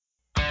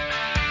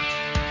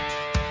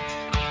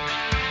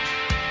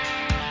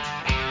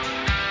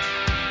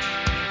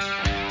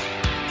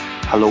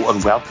Hello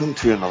and welcome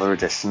to another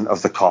edition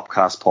of the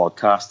Copcast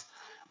podcast.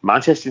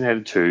 Manchester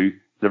United 2,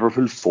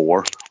 Liverpool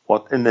 4.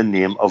 What in the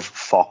name of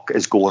fuck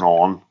is going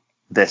on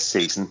this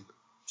season?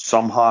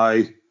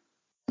 Somehow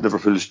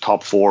Liverpool's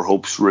top four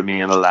hopes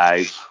remain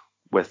alive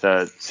with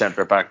a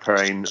centre-back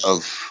pairing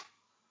of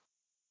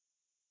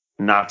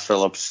Nat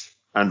Phillips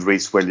and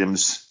Reece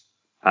Williams,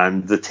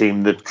 and the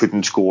team that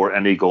couldn't score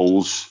any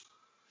goals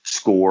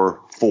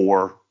score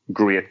 4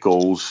 great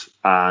goals,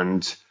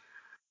 and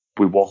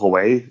we walk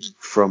away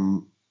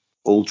from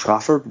Old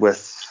Trafford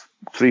with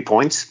 3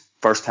 points.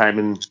 First time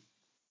in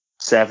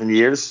 7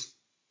 years.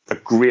 A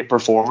great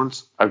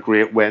performance, a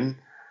great win,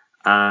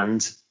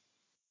 and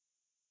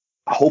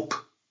hope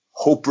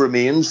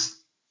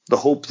remains. The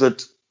hope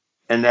that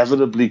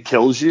inevitably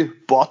kills you.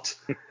 But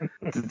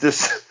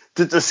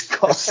to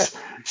discuss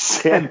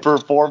said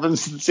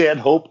performance and said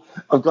hope,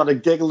 I've got a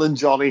giggling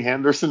Johnny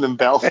Henderson in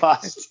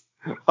Belfast.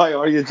 How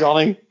are you,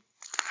 Johnny?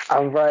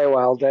 I'm very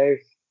well, Dave.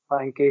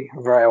 Thank you.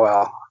 Very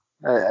well.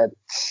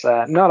 It's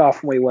not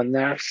often we win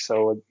there,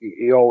 so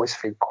you always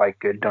feel quite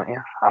good, don't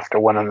you, after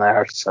winning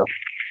there? So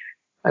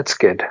it's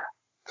good.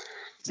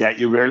 Yeah,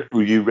 you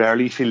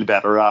rarely feel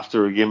better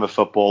after a game of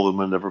football than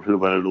when Liverpool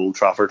win at Old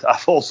Trafford.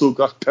 I've also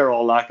got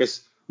Birol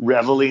Lakis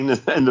reveling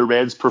in the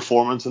Reds'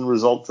 performance and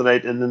result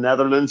tonight in the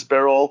Netherlands.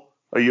 Birol,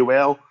 are you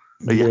well?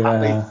 Are you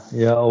happy?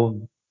 Yeah,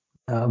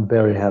 I'm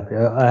very happy.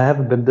 I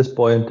haven't been this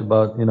buoyant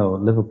about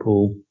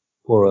Liverpool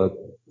for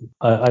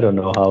I don't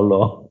know how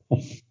long,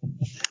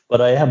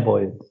 but I am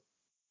buoyant.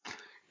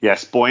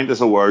 Yes, buoyant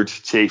is a word,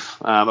 Chief.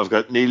 I've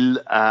got Neil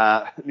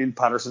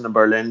Patterson in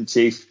Berlin,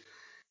 Chief.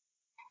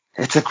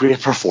 It's a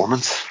great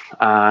performance,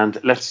 and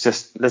let's.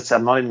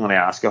 I'm not even going to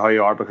ask you how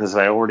you are because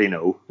I already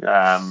know.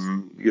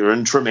 You're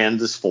in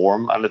tremendous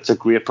form, and it's a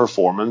great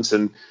performance.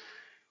 And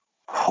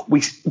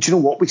do you know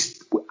what?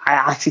 I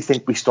actually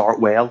think we start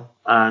well,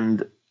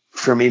 and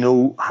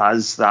Firmino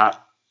has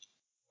that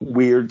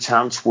weird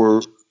chance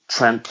where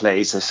Trent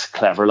plays this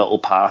clever little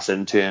pass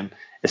into him.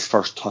 His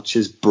first touch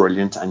is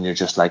brilliant, and you're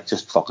just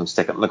fucking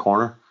stick it in the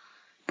corner.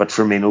 But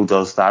Firmino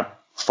does that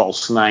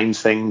false nine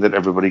thing that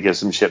everybody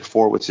gives him shit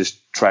for, which is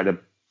try to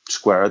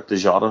square it to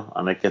Jota,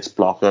 and it gets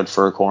blocked out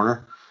for a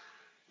corner.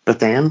 But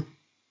then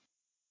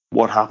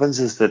what happens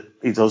is that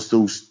he does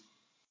those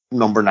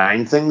number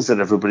 9 things that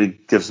everybody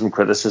gives him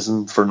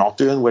criticism for not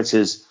doing, which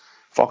is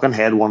fucking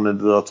head one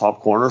into the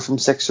top corner from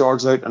 6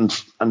 yards out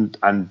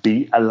and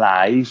be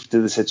alive to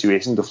the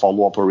situation to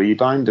follow up a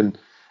rebound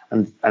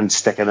and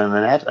stick it in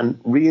the net. And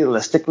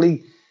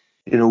realistically,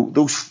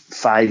 those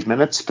 5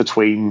 minutes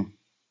between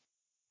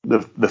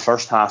the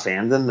first half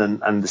ending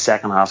and the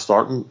second half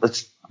starting,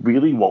 that's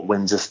really what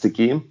wins us the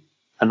game.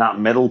 And that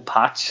middle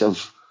patch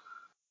of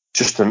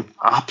just an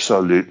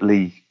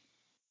absolutely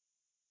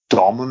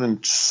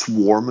dominant,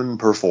 swarming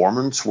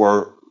performance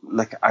where,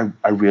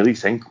 I really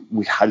think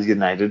we had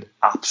United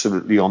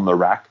absolutely on the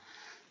rack.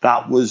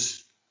 That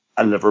was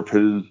a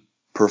Liverpool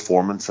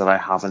performance that I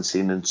haven't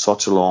seen in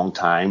such a long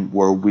time,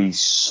 where we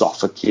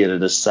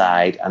suffocated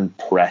aside and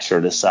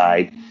pressured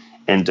aside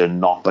into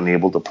not being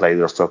able to play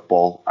their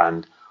football,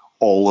 and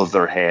all of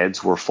their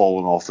heads were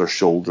falling off their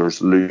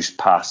shoulders, loose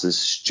passes,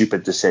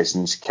 stupid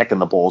decisions, kicking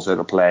the balls out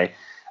of play.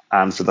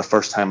 And for the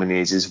first time in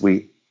ages,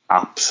 we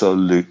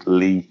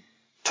absolutely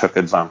took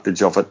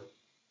advantage of it.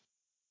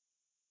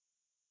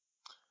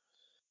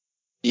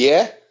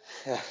 Yeah,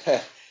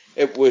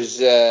 it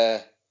was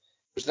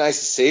nice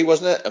to see,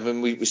 wasn't it? I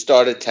mean, we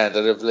started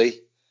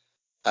tentatively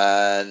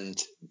and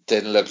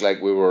didn't look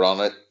like we were on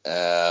it.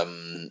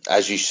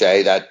 As you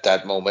say,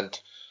 that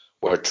moment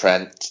where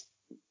Trent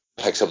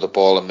picks up the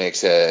ball and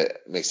makes a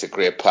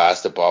great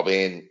pass to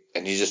Bobby,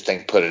 and you just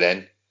think put it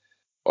in,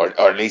 or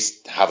at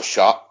least have a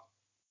shot,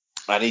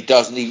 and he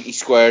doesn't. He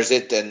squares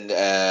it, and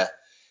then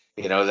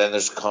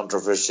there's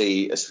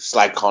controversy, a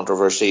slight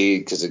controversy,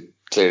 because it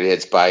clearly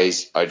hits by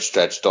his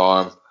outstretched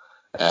arm.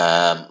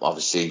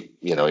 Obviously,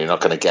 you're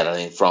not going to get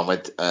anything from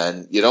it,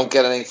 and you don't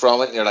get anything from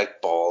it, and you're like,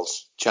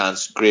 balls,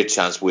 great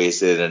chance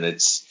wasted, and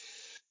it's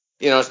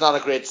not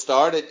a great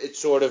start. It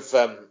sort of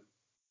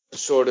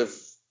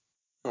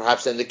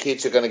perhaps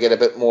indicates you're going to get a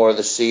bit more of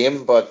the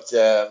same, but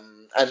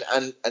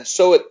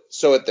so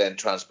it then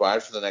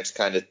transpired for the next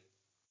kind of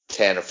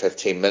 10 or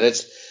 15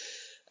 minutes,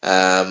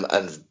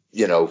 and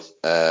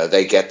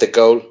they get the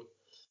goal.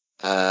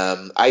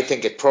 I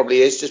think it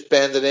probably is just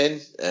bending in.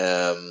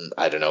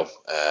 I don't know.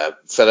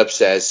 Phillips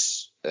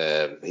says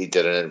he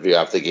did an interview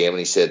after the game, and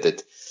he said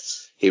that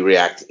he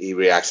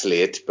reacts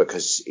late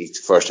because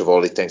first of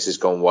all he thinks it's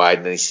going wide,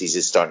 and then he sees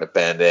it starting to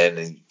bend in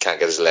and he can't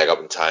get his leg up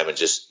in time and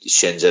just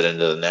shins it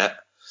into the net.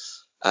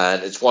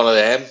 And it's one of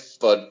them,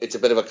 but it's a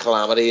bit of a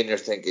calamity, and you're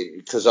thinking,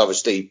 because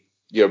obviously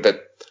you're a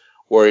bit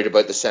worried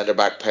about the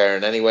centre-back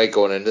pairing anyway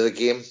going into the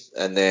game,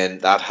 and then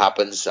that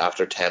happens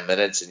after 10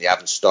 minutes and you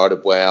haven't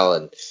started well,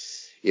 and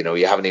you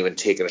haven't even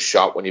taken a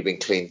shot when you've been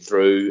clean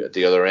through at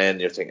the other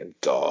end. You're thinking,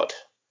 God,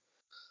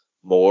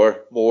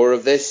 more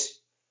of this.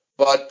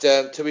 But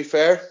to be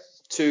fair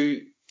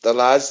to the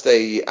lads,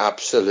 they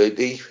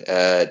absolutely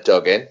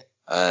dug in,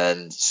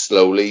 and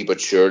slowly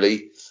but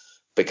surely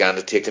began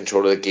to take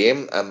control of the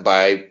game, and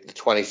by the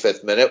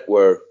 25th minute,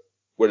 we're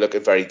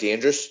looking very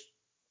dangerous.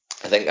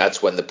 I think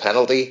that's when the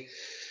penalty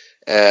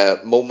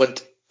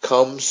moment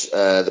comes,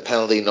 the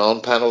penalty,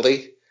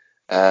 non-penalty.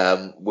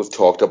 We've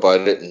talked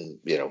about it, and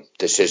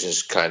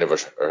decisions kind of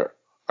are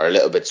a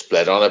little bit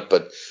split on it,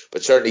 but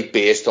certainly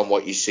based on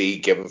what you see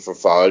given for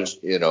fouls,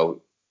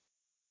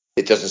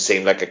 it doesn't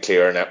seem like a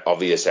clear and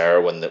obvious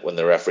error when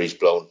the referee's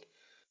blown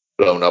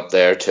up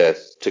there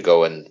to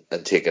go and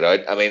take it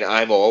out. I mean,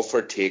 I'm all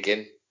for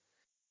taking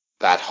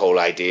that whole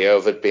idea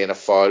of it being a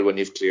foul when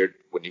you've cleared,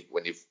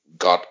 when you've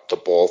got the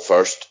ball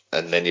first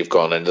and then you've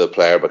gone into the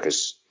player,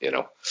 because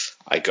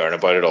I gurn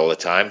about it all the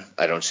time.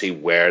 I don't see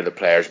where the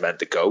player's meant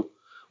to go,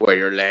 where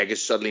your leg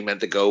is suddenly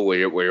meant to go, where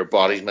your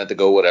body's meant to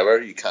go,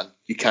 whatever. You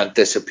can't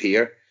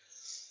disappear.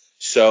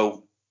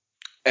 So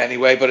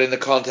anyway, but in the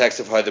context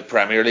of how the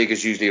Premier League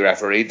is usually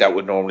refereed, that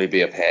would normally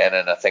be a pen,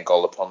 and I think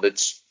all the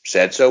pundits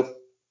said so.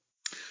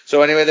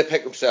 So anyway, they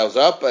pick themselves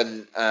up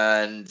and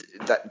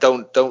that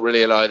don't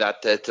really allow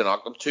that to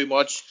knock them too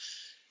much,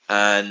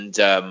 and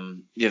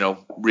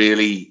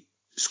really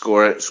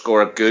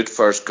score a good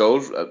first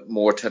goal,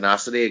 more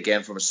tenacity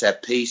again from a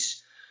set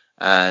piece,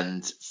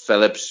 and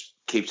Phillips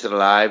keeps it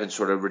alive and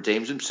sort of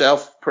redeems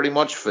himself pretty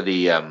much for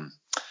the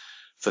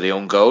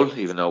own goal,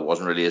 even though it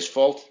wasn't really his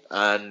fault.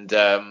 And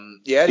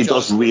he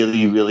does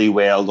really, really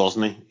well,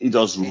 doesn't he? He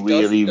does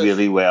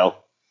really well.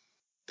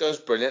 Does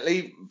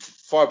brilliantly,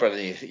 far better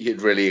than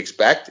you'd really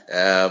expect,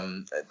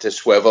 to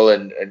swivel,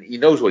 and he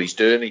knows what he's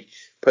doing. He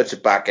puts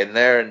it back in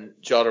there, and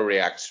Jota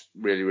reacts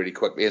really, really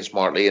quickly and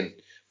smartly, and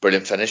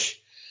brilliant finish.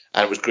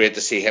 And it was great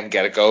to see him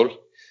get a goal,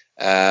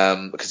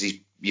 because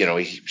he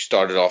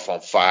started off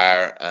on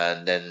fire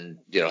and then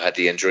had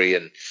the injury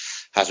and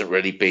hasn't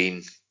really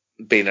been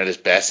at his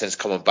best since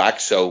coming back.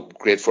 So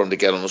great for him to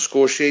get on the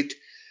score sheet.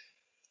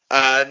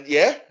 And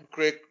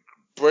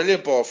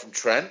brilliant ball from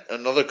Trent,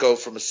 another goal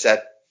from a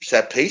set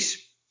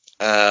piece.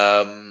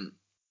 Brilliant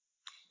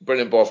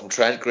ball from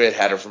Trent, great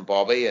header from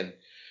Bobby, and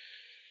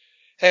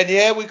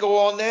yeah, we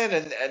go on then,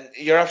 and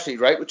you're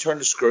absolutely right, we turn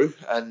the screw,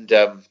 and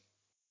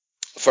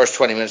first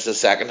 20 minutes of the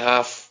second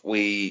half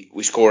we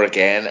score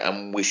again,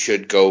 and we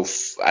should go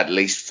at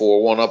least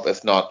 4-1 up,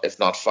 if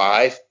not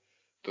 5,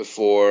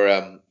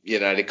 before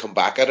United come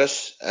back at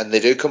us, and they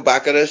do come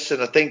back at us.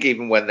 And I think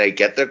even when they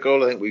get their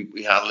goal, I think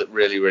we handle it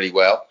really, really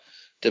well,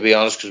 to be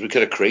honest, because we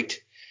could have creaked,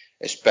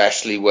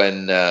 especially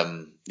when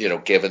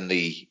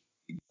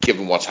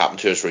given what's happened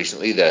to us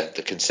recently,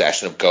 the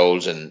concession of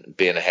goals and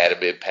being ahead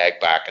and being pegged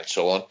back and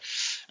so on.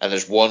 And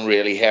there's one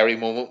really hairy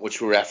moment which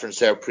we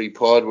referenced there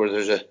pre-pod, where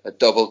there's a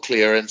double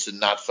clearance, and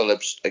Nat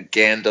Phillips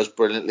again does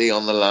brilliantly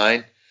on the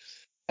line,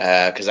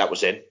 because that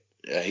was in.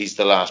 He's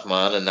the last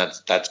man, and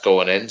that's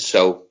going in.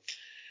 So,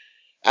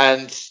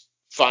 and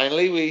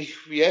finally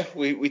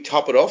we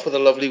top it off with a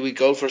lovely wee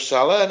goal for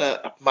Salah, and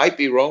I might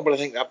be wrong, but I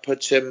think that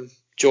puts him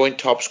joint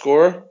top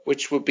scorer,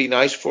 which would be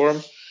nice for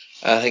him.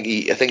 I think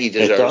he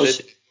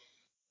deserves it.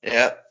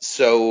 Yeah.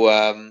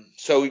 So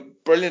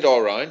brilliant all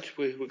round.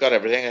 We got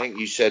everything. I think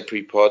you said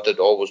pre-pod that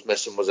all was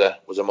missing was a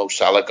Mo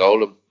Salah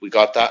goal, and we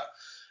got that.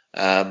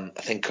 I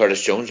think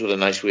Curtis Jones with a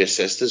nice wee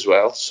assist as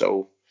well.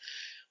 So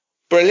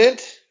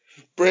brilliant,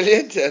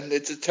 and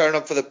it's a turn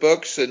up for the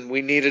books, and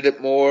we needed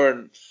it more.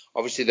 And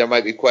obviously there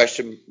might be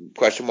question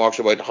marks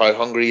about how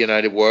hungry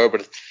United were,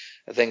 but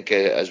I think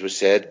as we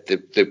said,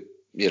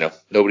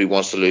 nobody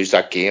wants to lose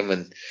that game,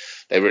 and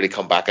they really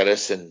come back at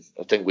us, and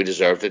I think we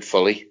deserved it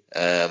fully.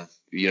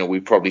 We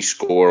probably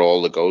score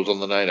all the goals on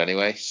the night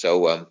anyway,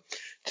 so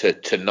to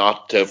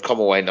have come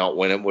away not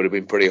winning would have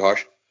been pretty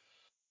harsh.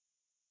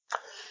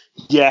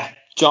 Yeah,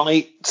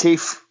 Johnny,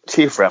 chief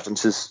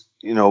references,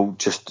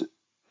 just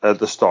at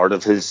the start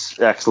of his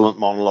excellent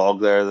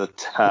monologue there that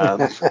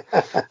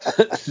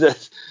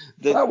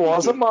that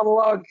was a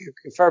monologue.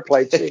 Fair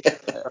play, Chief.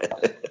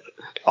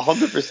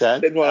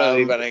 100%. Didn't want to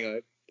leave anything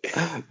out.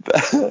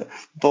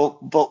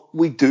 But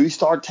we do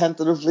start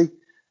tentatively,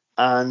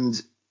 and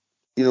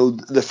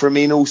the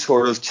Firmino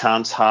sort of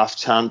half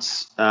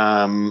chance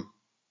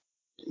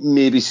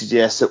maybe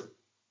suggests that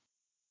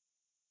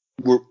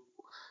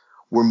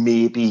we're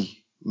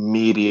maybe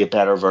a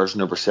better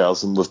version of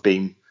ourselves than we've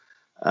been,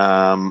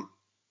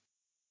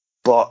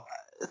 but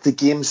the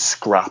game's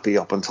scrappy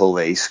up until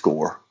they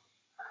score,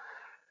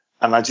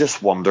 and I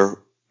just wonder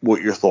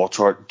what your thoughts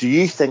are. Do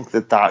you think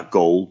that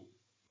goal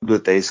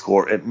that they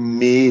score, it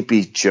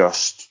maybe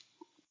just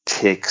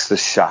takes the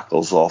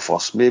shackles off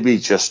us, maybe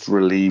just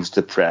relieves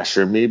the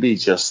pressure, maybe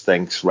just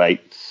thinks, right,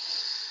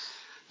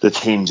 the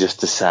team just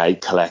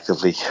decide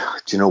collectively,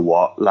 do you know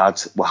what,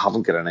 lads, we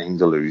haven't got anything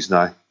to lose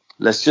now.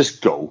 Let's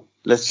just go.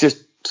 Let's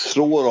just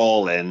throw it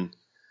all in.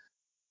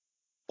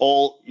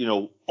 All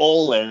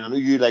in. I know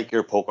you like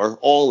your poker.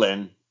 All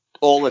in.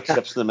 All the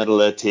chips in the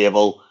middle of the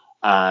table,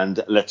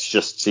 and let's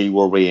just see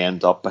where we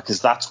end up,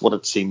 because that's what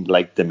it seemed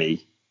like to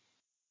me.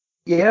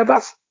 Yeah,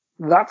 that's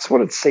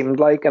what it seemed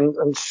like,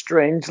 and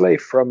strangely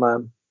from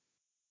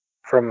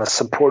a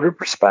supporter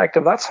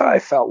perspective, that's how I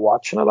felt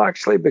watching it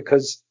actually,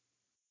 because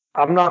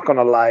I'm not going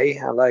to lie,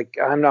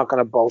 I'm not going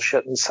to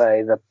bullshit and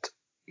say that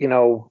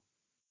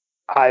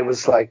I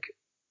was like,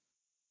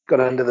 got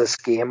into this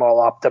game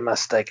all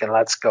optimistic and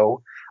let's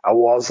go. I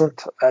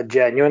wasn't. I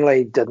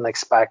genuinely didn't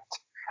expect.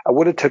 I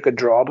would have took a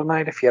draw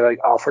tonight if you had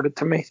offered it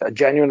to me. I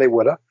genuinely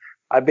would have.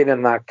 I've been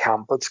in that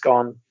camp that's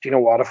gone, do you know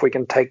what, if we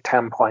can take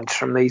 10 points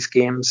from these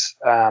games,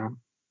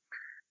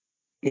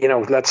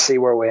 let's see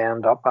where we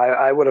end up.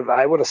 I would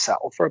have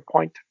settled for a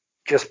point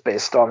just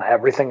based on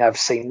everything I've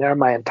seen there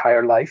my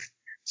entire life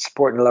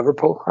supporting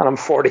Liverpool, and I'm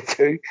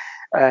 42.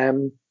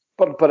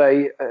 But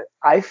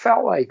I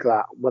felt like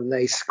that when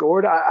they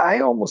scored.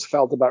 I almost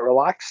felt a bit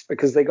relaxed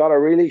because they got a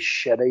really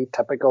shitty,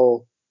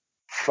 typical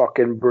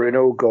fucking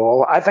Bruno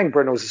goal. I think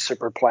Bruno's a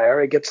super player.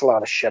 He gets a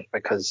lot of shit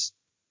because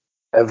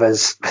of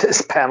his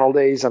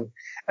penalties, and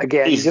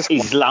again,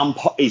 he's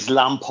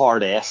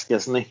Lampard-esque,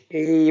 isn't he?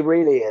 He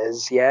really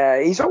is.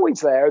 Yeah, he's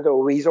always there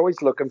though. He's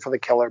always looking for the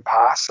killer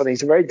pass, and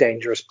he's a very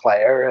dangerous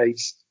player.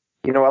 He's,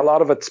 a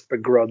lot of it's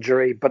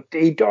begrudgery, but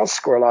he does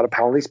score a lot of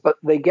penalties. But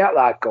they get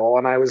that goal,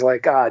 and I was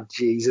like,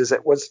 Jesus,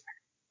 it was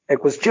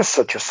just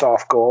such a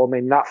soft goal. I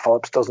mean, Nat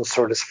Phillips doesn't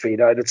sort his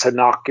feet out. It's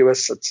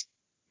innocuous. It's,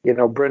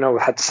 Bruno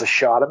hits a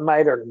shot. It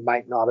might or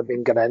might not have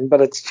been get in, but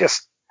it's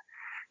just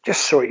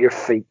sort your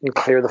feet and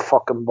clear the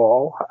fucking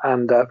ball.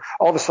 And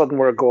all of a sudden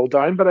we're a goal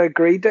down. But I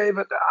agree,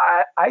 David.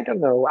 I don't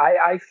know.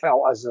 I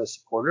felt as a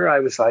supporter, I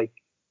was like,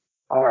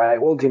 all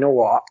right, well, do you know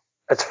what?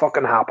 It's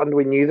fucking happened.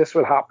 We knew this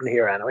would happen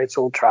here anyway. It's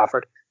Old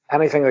Trafford.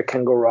 Anything that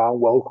can go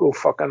wrong will go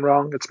fucking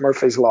wrong. It's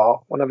Murphy's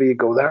Law whenever you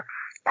go there,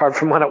 apart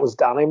from when it was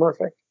Danny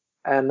Murphy.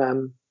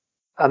 And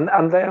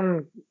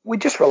then we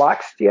just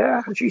relaxed.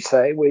 Yeah, as you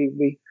say,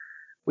 we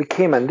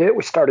came into it.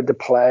 We started to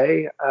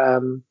play,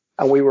 and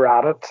we were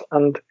at it.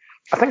 And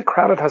I think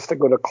credit has to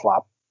go to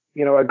Klopp.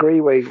 I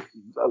agree with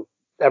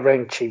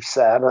everything Chief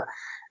said.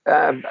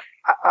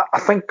 I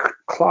think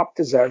Klopp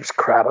deserves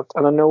credit,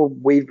 and I know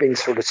we've been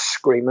sort of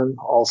screaming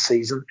all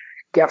season.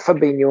 Get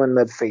Fabinho in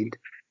midfield.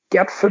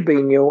 Get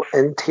Fabinho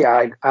and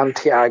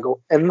Thiago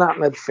in that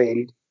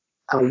midfield,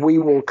 and we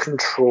will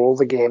control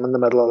the game in the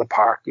middle of the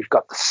park. You've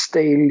got the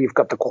steel, you've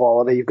got the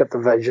quality, you've got the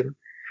vision.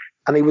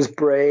 And he was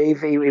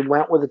brave. He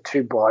went with the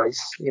two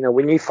boys. We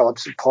knew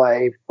Phillips would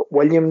play, but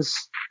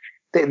Williams,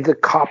 the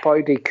cop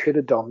out he could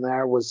have done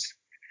there was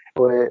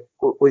to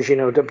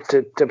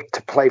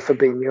play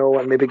Fabinho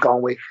and maybe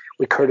gone with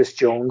Curtis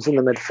Jones in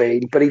the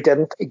midfield, but he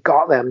didn't. He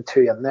got them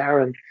two in there,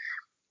 and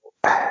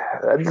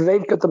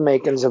they've got the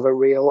makings of a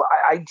real.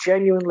 I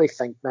genuinely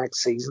think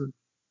next season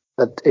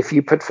that if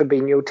you put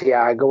Fabinho,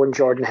 Thiago, and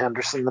Jordan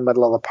Henderson in the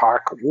middle of the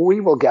park, we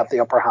will get the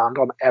upper hand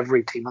on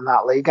every team in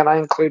that league, and I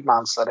include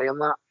Man City in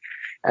that.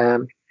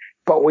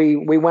 But we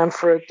went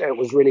for it. It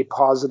was really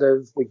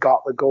positive. We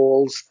got the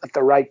goals at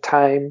the right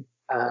time.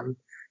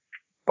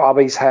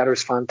 Bobby's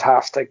header's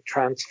fantastic.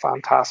 Trent's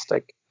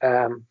fantastic.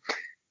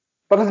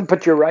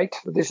 But you're right.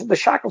 The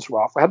shackles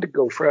were off. We had to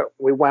go for it.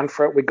 We went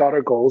for it. We got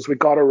our goals. We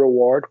got a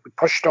reward. We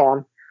pushed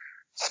on.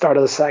 Start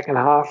of the second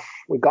half.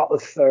 We got the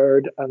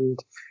third. And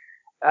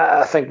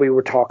I think we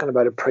were talking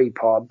about a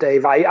pre-pod.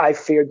 Dave, I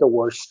feared the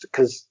worst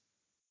because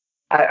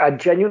I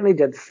genuinely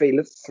did feel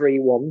it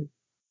 3-1.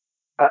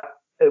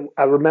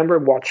 I remember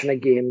watching a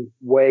game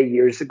way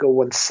years ago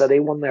when City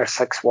won their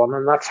 6-1,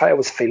 and that's how I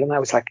was feeling. I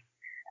was like,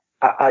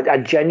 I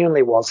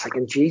genuinely was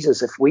thinking,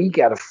 Jesus, if we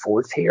get a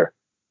fourth here,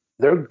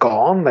 they're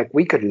gone. Like,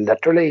 we could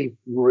literally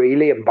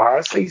really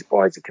embarrass these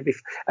boys. It could be.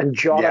 And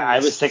John. Yeah, I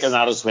was thinking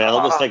that as well.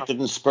 It was like,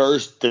 didn't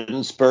Spurs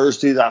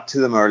do that to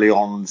them early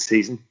on in the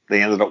season?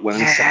 They ended up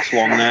winning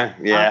 6-1 there.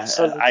 Yeah,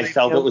 absolutely. I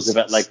felt it was a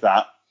bit like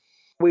that.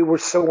 We were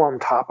so on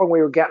top and we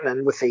were getting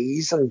in with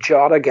ease, and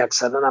Jota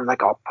gets in and I'm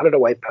like, oh, put it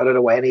away.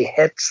 And he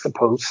hits the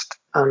post,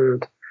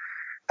 and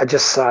I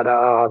just said,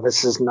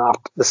 this is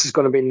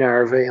going to be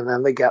nervy. And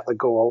then they get the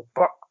goal.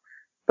 But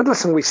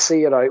listen, we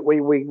see it out.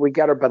 We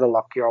get a bit of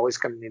luck. You're always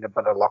going to need a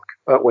bit of luck,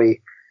 but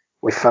we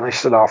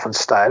finished it off in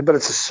style. But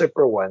it's a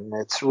super win.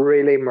 It's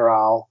really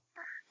morale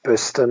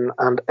boosting,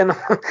 and in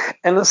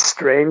a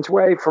strange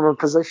way, from a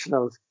position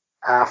of,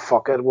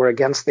 fuck it, we're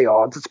against the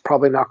odds. It's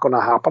probably not going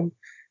to happen.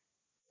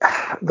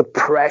 The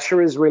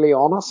pressure is really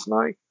on us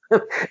now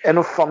in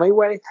a funny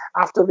way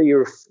after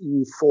the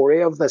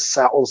euphoria of this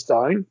settles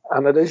down,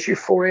 and it is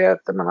euphoria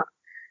at the minute.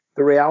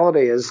 The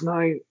reality is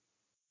now,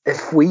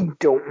 if we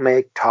don't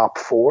make top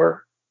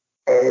four,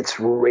 it's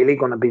really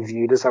going to be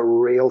viewed as a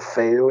real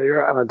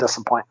failure and a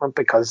disappointment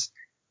because,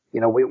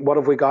 what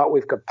have we got?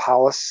 We've got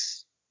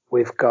Palace,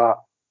 we've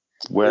got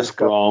West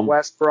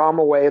Brom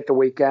away at the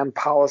weekend,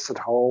 Palace at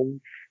home,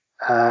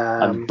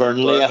 and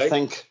Burnley, I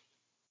think.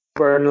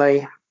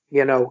 Burnley.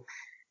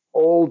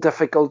 All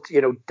difficult.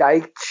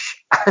 Deitch.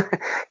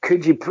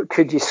 could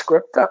you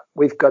script that?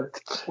 We've got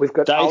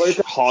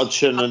Deitch,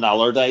 Hodgson, and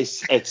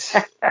Allardyce. It's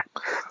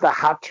the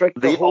hat trick.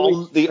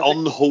 The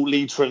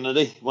unholy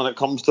trinity when it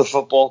comes to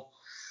football.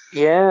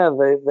 Yeah,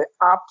 the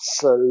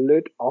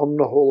absolute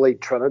unholy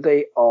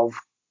trinity of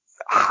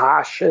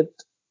hashit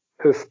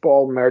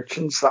hoofball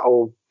merchants that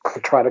will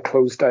try to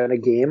close down a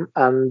game,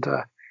 and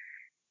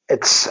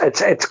it's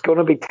going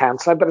to be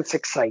tense now, but it's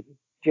exciting.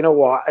 Do you know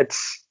what?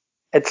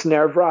 it's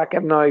nerve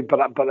wracking now, but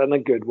in a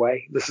good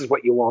way. This is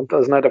what you want,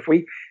 isn't it? If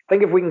we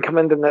can come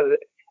into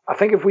I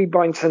think if we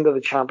bounce into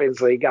the Champions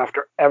League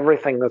after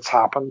everything that's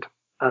happened,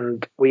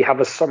 and we have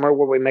a summer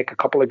where we make a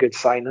couple of good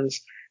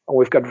signings, and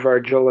we've got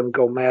Virgil and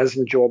Gomez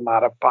and Joel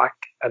Matip back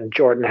and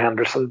Jordan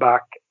Henderson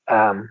back,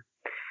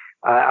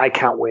 I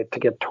can't wait to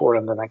get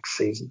touring the next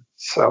season.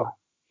 So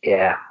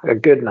yeah, a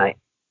good night.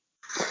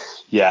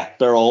 Yeah,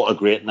 they're all a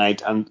great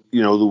night, and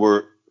there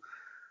were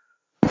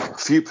a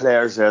few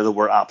players there that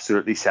were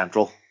absolutely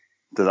central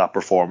to that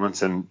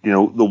performance, and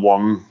the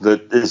one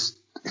that is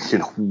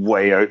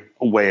way out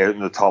in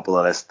the top of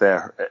the list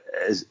there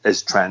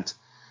is Trent.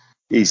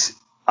 He's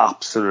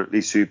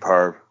absolutely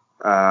superb.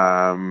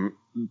 The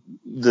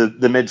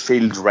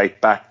midfield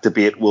right back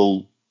debate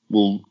will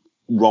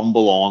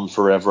rumble on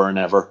forever and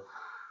ever,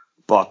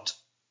 but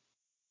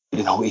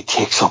he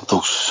takes up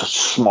those such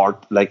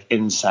smart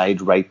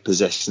inside right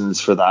positions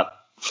for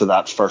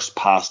that first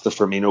pass to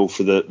Firmino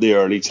for the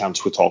early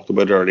chance we talked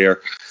about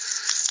earlier.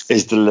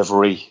 His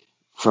delivery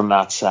from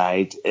that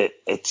side, it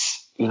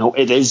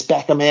is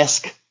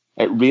Beckham-esque.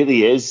 It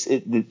really is.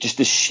 Just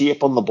the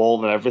shape on the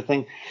ball and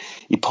everything.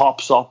 He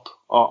pops up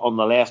on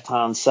the left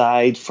hand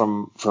side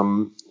from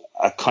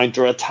a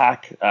counter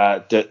attack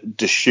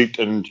to shoot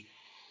and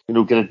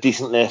get a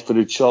decent left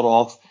footed shot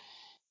off.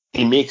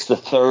 He makes the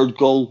third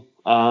goal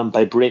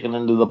by breaking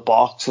into the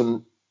box,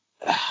 and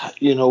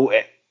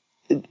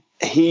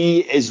he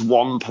is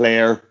one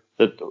player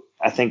that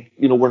I think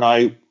we're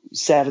now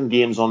 7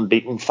 games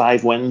unbeaten,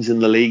 5 wins in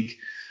the league,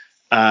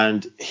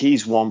 and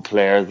he's one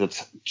player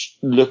that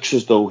looks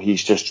as though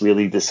he's just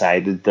really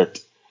decided that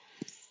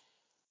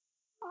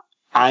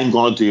I'm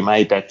going to do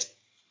my bit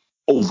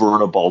over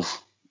and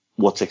above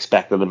what's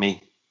expected of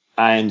me.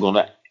 I'm going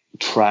to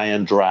try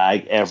and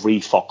drag every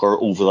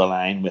fucker over the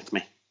line with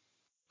me.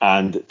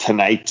 And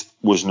tonight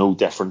was no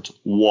different.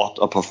 What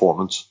a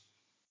performance.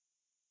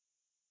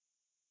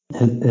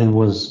 It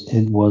was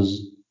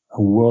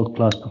a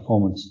world-class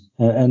performance.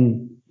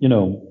 And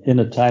in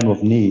a time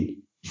of need,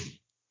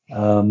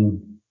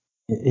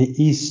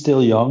 he's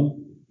still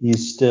young.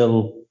 He's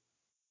still,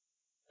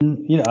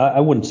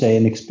 I wouldn't say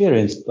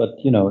inexperienced, but,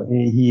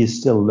 he is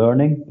still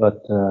learning.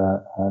 But,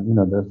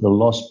 there's a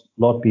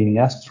lot being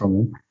asked from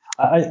him.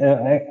 I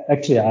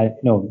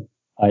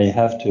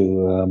have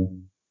to...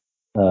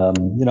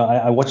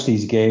 I watch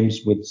these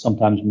games with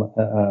sometimes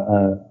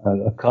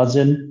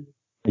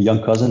a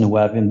young cousin who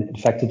I've been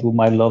infected with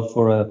my love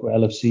for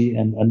LFC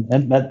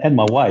and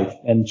my wife,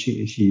 and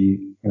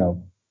she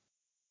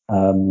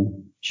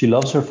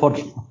loves her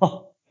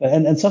football,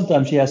 and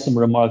sometimes she has some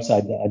remarks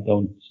I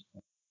don't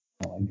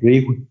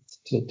agree with,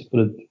 to put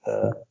it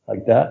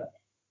like that.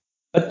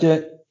 But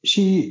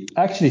she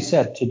actually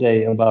said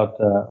today about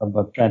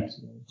Trent.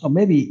 So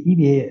maybe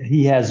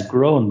he has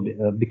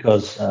grown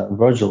because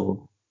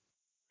Virgil.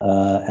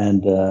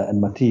 And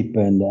Matip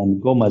and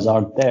Gomez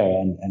aren't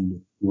there,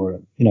 and were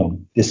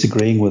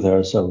disagreeing with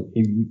her. So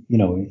he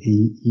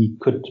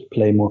could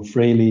play more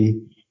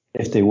freely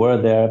if they were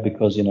there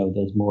because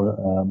there's more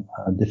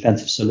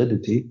defensive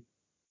solidity.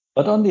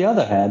 But on the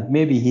other hand,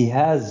 maybe he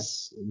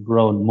has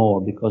grown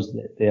more because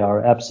they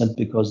are absent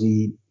because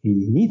he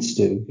needs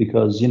to,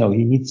 because he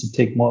needs to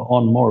take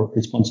on more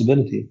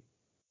responsibility.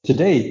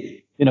 Today,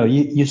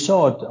 you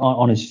saw it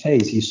on his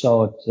face. You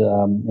saw it.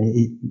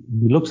 He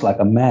looks like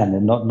a man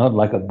and not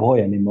like a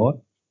boy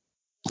anymore.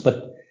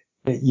 But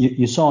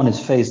you saw on his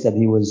face that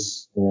he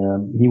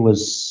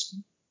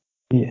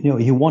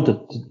wanted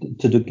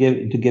to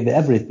give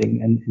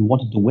everything, and he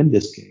wanted to win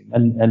this game.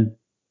 And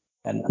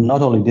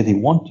not only did he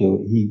want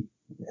to,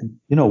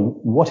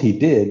 what he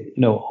did.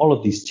 All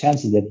of these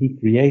chances that he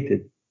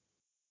created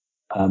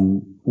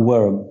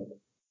were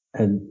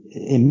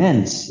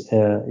immense.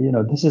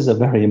 This is a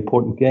very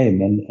important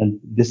game, and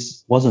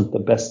this wasn't the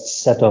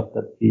best setup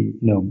that he,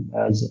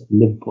 as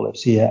Liverpool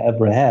FC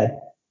ever had.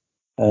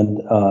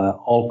 And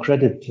all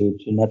credit to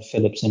Nat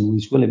Phillips and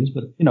Rhys Williams,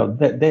 but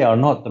they are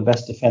not the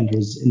best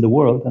defenders in the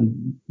world,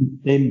 and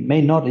they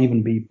may not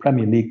even be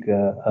Premier League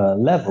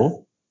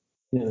level.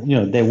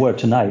 They were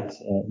tonight.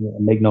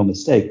 Make no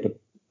mistake, but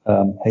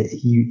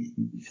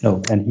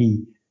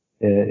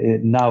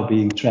now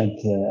being Trent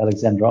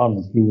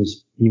Alexander-Arnold, he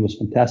was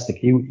fantastic.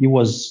 He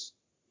was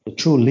the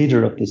true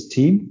leader of this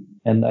team,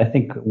 and I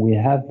think we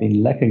have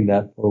been lacking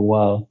that for a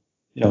while.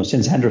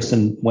 Since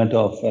Henderson went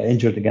off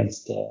injured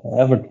against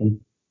Everton,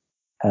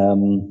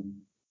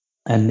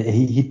 and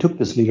he took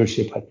this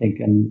leadership, I think,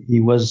 and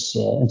he was.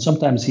 And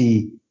sometimes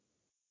he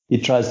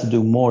tries to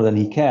do more than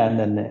he can,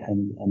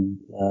 and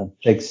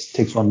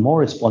takes on more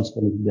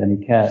responsibility than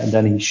he can and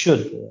than he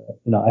should.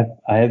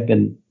 I have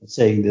been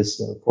saying this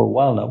for a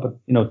while now, but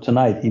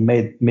tonight he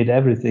made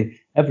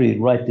every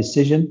right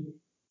decision,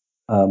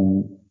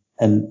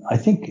 and I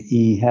think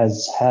he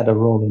has had a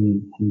role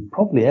in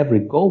probably every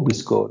goal we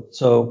scored.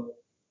 So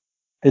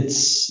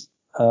it's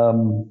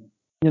and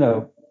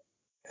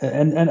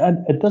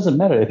it doesn't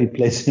matter if he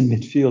plays in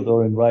midfield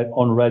or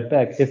on right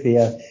back, if he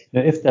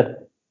if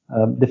that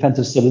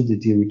defensive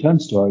solidity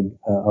returns to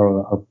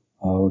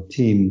our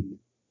team.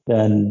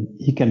 then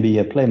he can be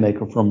a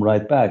playmaker from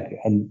right back.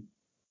 And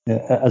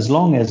as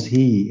long as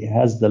he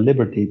has the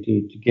liberty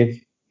to give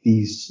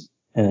these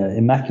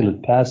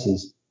immaculate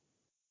passes,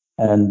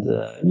 and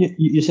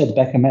you said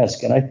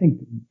Beckham-esque, and I think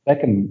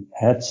Beckham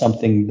had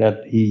something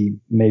that he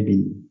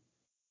maybe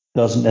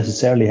doesn't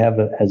necessarily have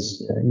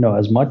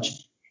as much.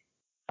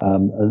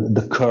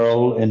 The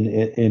curl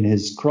in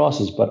his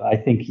crosses, but I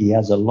think he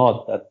has a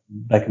lot that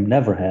Beckham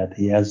never had.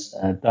 He has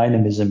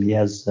dynamism. He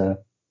has a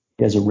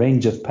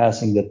range of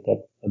passing that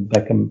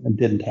Beckham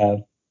didn't have.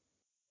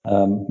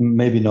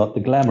 Maybe not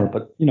the glamour,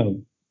 but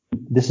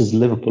this is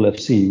Liverpool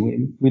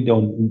FC. We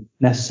don't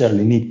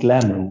necessarily need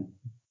glamour.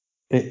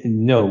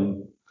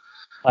 No,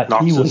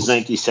 not since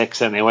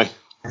 '96 anyway.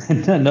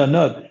 No,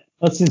 not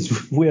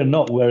since we're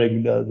not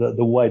wearing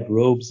the white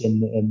robes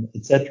and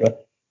etc.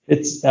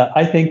 It's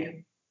I think.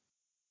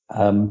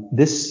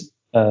 This,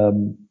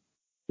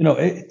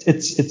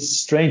 it's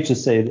strange to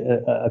say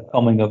a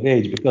coming of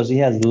age, because he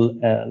has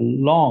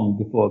long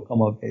before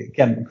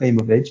came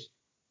of age,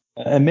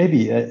 and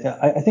maybe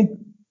I think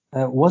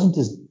wasn't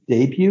his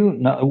debut?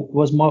 No, it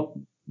was more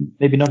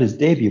maybe not his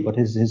debut, but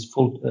his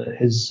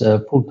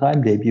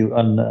full-time debut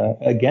on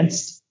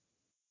against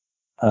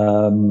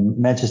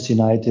Manchester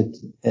United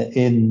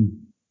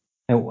in,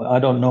 I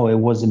don't know, it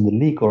was in the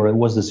league or it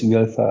was this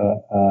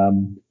UEFA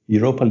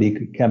Europa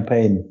League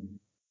campaign.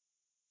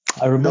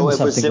 I remember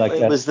something like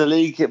that. It was the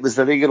league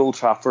at Old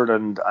Trafford,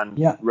 and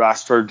yeah.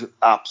 Rashford,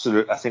 I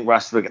think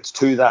Rashford gets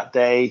two that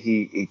day.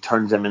 He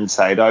turns him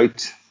inside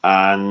out,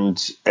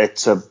 and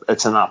it's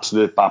an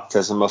absolute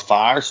baptism of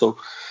fire. So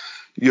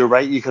you're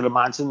right. You could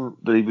imagine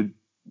that he would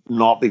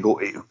not be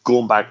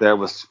going back there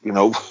with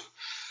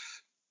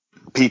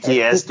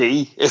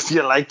PTSD, if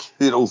you like,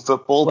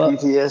 football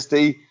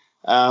PTSD.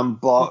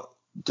 But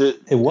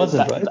it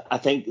wasn't, right? I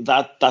think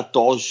that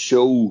does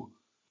show.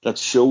 That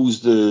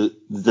shows the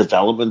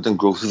development and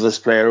growth of this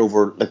player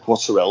over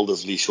what's a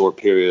relatively short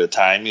period of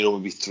time,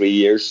 maybe 3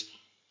 years.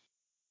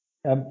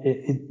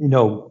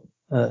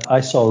 I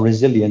saw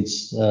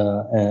resilience,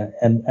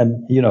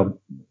 and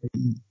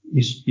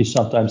you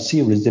sometimes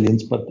see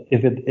resilience, but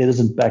if it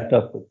isn't backed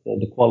up with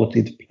the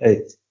quality to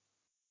play,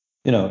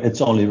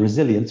 it's only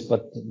resilience.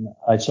 But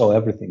I saw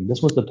everything.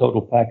 This was the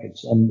total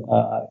package, and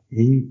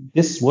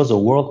this was a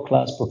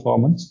world-class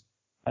performance.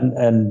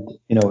 And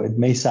it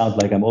may sound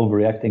like I'm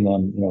overreacting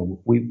on,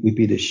 we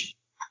beat a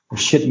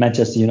shit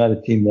Manchester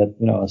United team that,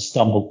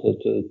 stumbled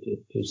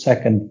to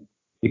second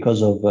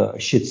because of a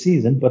shit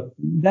season. But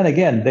then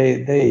again,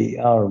 they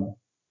are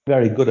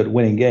very good at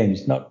winning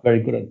games, not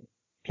very good at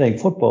playing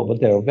football,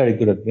 but they are very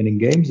good at winning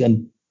games.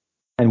 And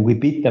we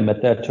beat them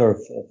at their turf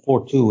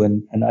 4-2.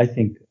 And I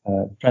think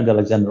Trent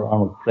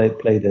Alexander-Arnold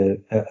played a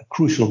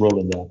crucial role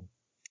in that.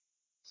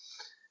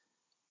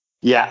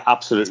 Yeah,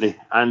 absolutely.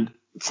 And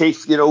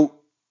Chief,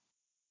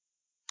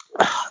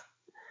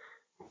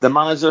 the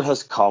manager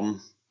has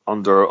come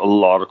under a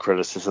lot of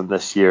criticism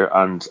this year,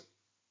 and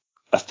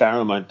a fair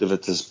amount of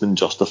it has been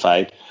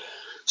justified.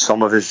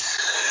 Some of his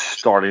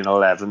starting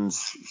 11s,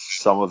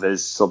 some of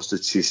his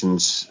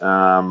substitutions,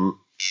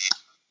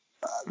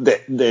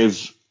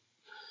 they've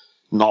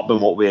not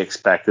been what we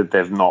expected.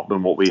 They've not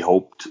been what we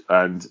hoped,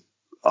 and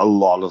a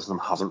lot of them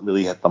haven't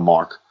really hit the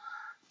mark.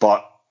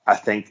 But I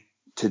think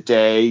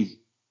today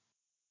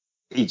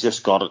he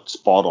just got it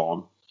spot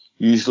on.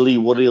 Usually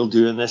what he'll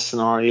do in this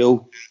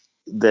scenario,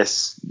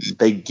 this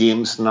big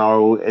game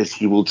scenario, is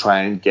he will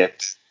try and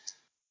get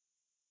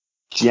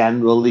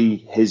generally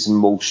his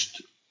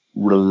most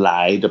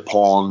relied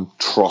upon,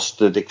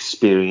 trusted,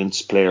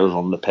 experienced players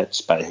on the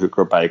pitch by hook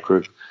or by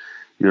crook.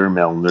 Your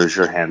Milners,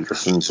 your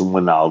Hendersons and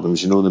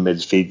Wijnaldums, the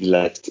midfield he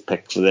likes to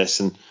pick for this.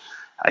 And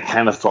I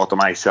kind of thought to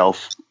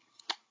myself,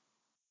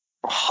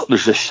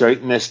 there's a shout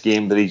in this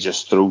game that he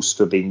just throws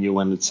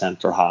Fabinho in at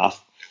centre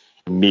half,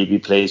 maybe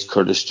plays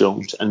Curtis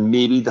Jones, and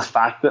maybe the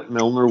fact that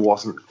Milner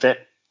wasn't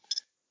fit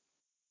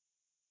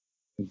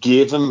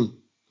gave him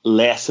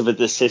less of a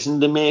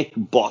decision to make,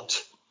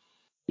 but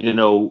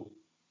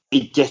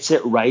he gets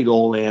it right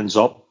all ends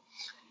up.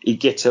 He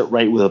gets it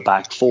right with a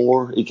back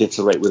four. He gets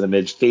it right with a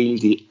midfield.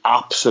 He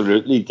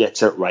absolutely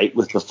gets it right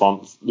with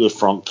the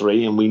front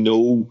three. And we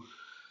know,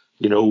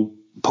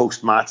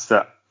 post-match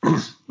that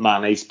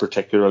Mane's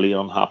particularly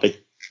unhappy,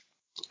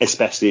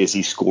 especially as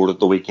he scored at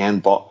the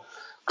weekend. But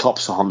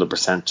Klopp's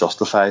 100%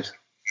 justified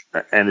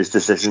in his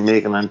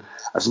decision-making. And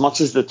as much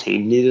as the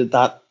team needed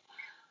that,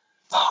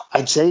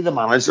 I'd say the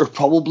manager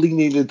probably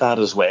needed that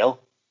as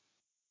well.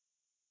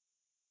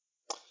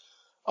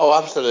 Oh,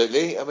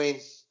 absolutely. I mean,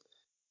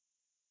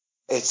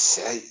 it's,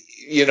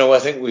 I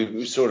think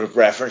we sort of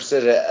referenced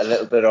it a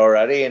little bit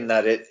already, in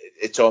that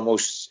it's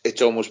almost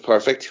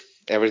perfect,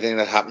 everything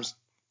that happens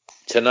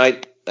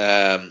tonight,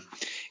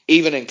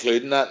 even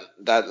including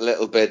that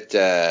little bit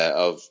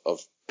of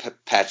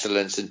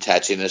petulance and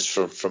tetchiness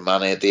from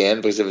Mane at the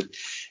end, because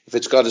if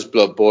it's got his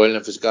blood boiling,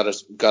 if it's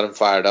got him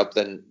fired up,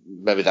 then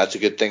maybe that's a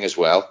good thing as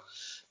well,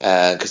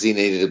 because he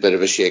needed a bit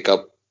of a shake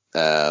up.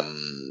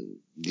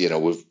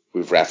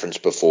 We've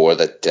referenced before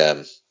that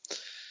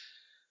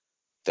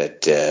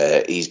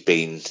that he's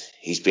been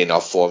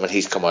off form, and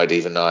he's come out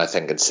even now, I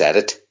think, and said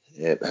it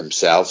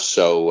himself.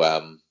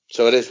 So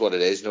it is what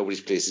it is.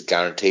 Nobody's place is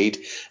guaranteed,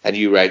 and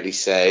you rightly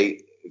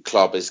say,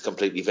 Klopp is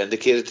completely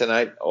vindicated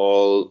tonight.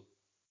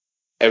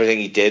 Everything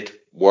he did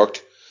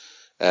worked.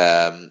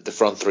 The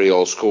front three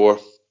all score,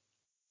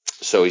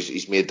 so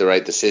he's made the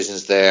right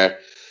decisions there.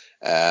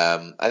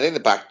 I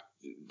think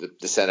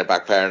the centre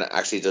back pairing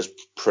actually does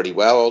pretty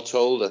well, all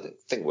told. I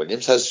think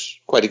Williams has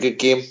quite a good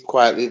game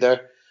quietly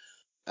there.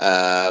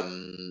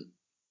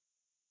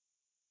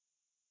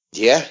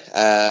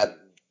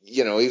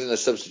 Even the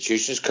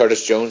substitutions,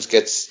 Curtis Jones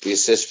gets the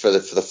assist for the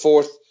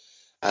fourth.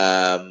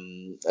 A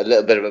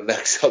little bit of a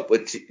mix up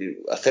with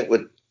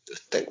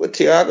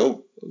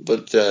Thiago,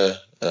 but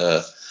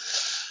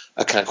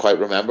I can't quite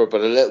remember.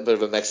 But a little bit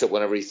of a mix up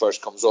whenever he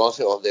first comes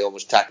on. They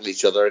almost tackle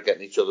each other,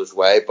 getting each other's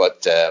way.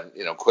 But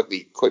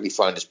quickly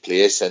found his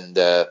place and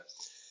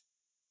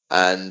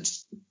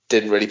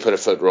didn't really put a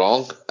foot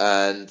wrong.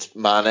 And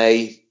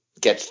Mane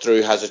gets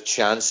through, has a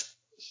chance,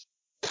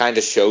 kind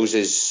of shows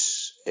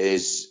his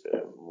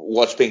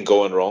what's been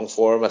going wrong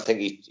for him. I think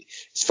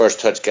his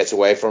first touch gets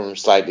away from him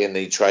slightly, and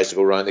then he tries to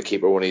go around the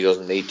keeper when he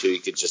doesn't need to. He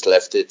could just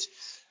lift it,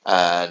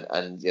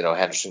 and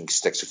Henderson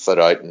sticks a foot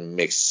out and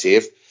makes a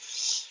save.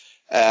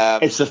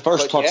 It's the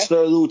first touch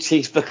there, though,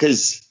 Chief,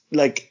 because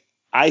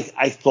I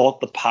thought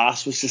the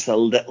pass was just a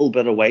little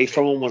bit away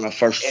from him when I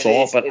first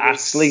saw it, but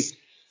actually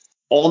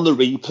on the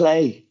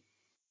replay,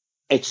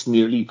 it's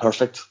nearly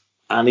perfect.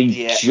 And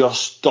he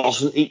just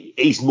doesn't.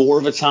 He's more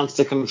of a chance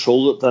to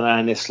control it than I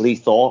initially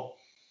thought.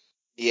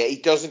 Yeah, he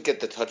doesn't get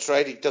the touch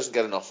right. He doesn't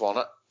get enough on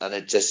it, and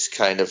it just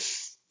kind of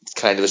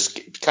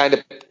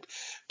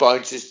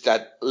bounces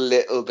that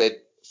little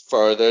bit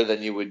further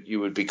than you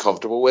would be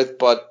comfortable with.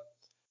 But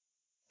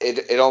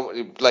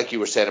it like you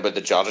were saying about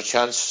the Jota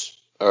chance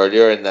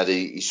earlier, in that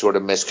he sort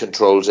of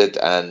miscontrols it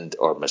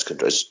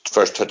his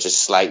first touch is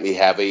slightly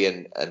heavy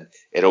and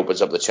it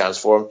opens up the chance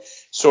for him.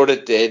 Sort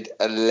of did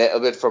a little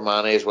bit for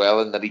Mane as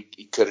well, in that he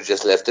could have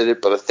just lifted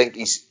it, but I think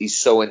he's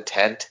so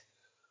intent.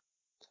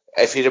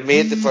 If he'd have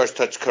made the first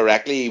touch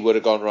correctly, he would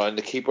have gone round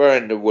the keeper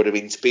and there would have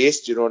been space.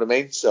 Do you know what I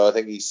mean? So I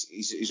think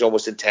he's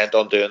almost intent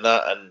on doing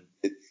that, and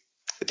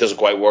it doesn't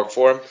quite work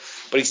for him.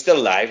 But he's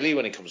still lively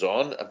when he comes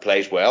on and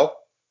plays well.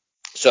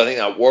 So I think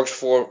that works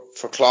for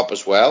Klopp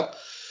as well.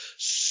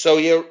 So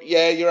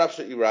you're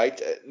absolutely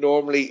right.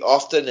 Normally,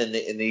 often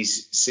in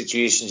these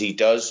situations, he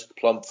does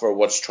plump for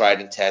what's tried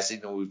and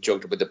tested. We've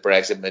joked about the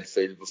Brexit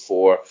midfield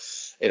before.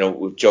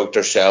 We've joked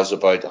ourselves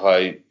about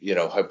how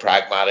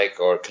pragmatic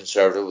or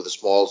conservative with a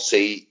small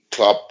C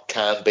Klopp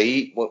can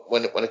be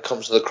when it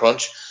comes to the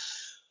crunch.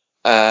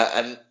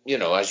 And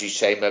as you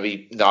say,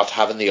 maybe not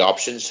having the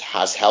options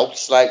has helped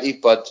slightly,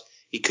 but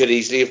he could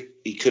easily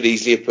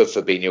have put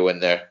Fabinho in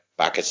there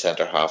back at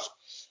centre half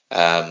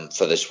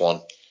for this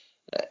one.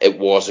 It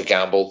was a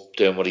gamble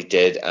doing what he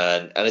did,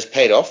 and it's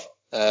paid off.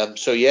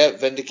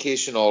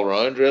 Vindication all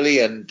round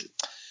really, and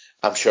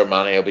I'm sure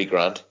Mane will be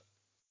grand.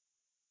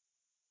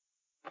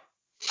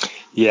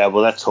 Yeah,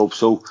 well, let's hope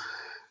so.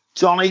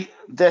 Johnny,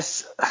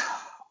 this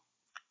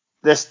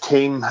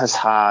team has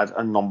had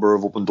a number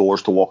of open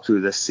doors to walk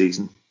through this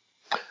season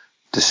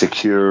to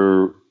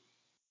secure,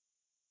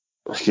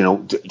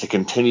 to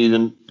continue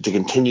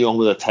on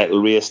with a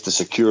title race, to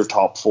secure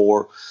top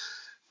four,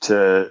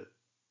 to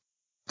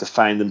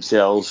find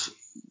themselves,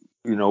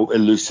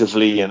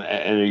 elusively in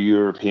a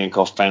European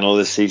Cup final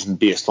this season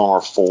based on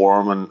our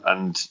form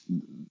and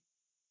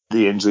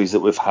the injuries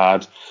that we've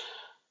had.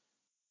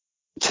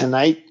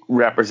 Tonight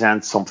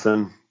represents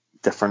something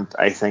different.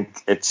 I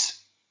think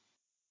it's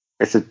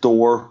a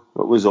door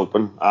that was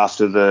open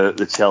after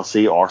the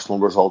Chelsea Arsenal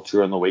result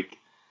during the week.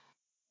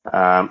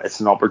 It's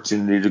an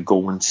opportunity to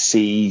go and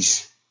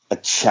seize a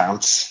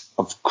chance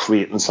of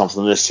creating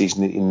something this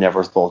season that you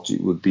never thought you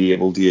would be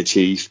able to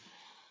achieve.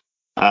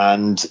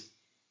 And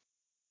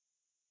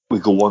we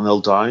go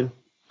 1-0 down,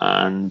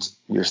 and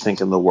you're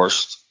thinking the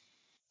worst.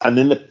 And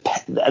then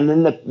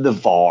the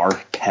VAR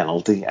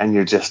penalty, and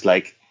you're just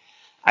like,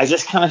 I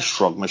just kind of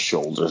shrug my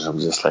shoulders. I'm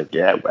just like,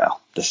 yeah,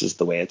 well, this is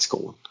the way it's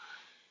going.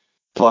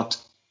 But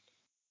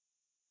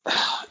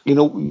you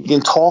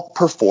can talk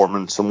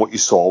performance and what you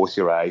saw with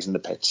your eyes in the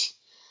pitch,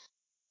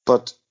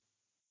 but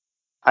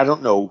I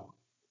don't know.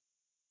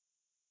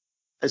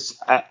 I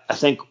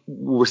think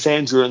we were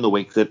saying during the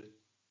week that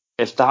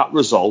if that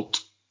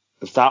result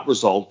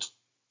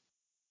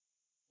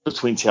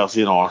between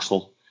Chelsea and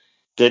Arsenal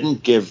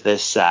didn't give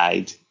this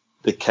side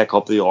the kick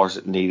up the arse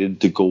it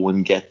needed to go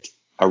and get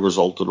a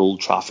result at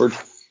Old Trafford,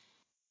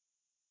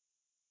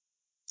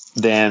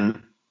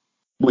 then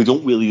we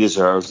don't really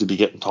deserve to be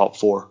getting top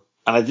four.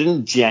 And I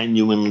didn't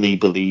genuinely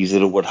believe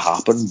that it would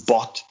happen,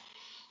 but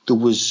there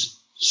was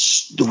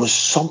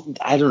something,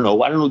 I don't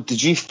know.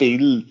 Did you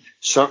feel,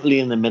 certainly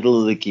in the middle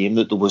of the game,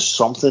 that there was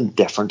something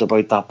different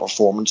about that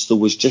performance? There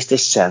was just a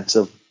sense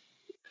of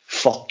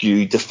fuck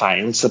you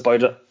defiance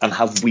about it. And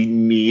have we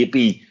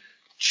maybe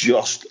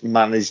just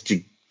managed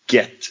to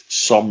get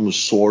some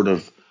sort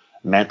of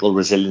mental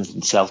resilience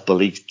and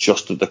self-belief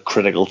just at the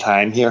critical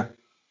time here?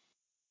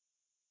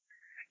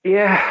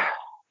 Yeah,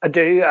 I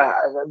do.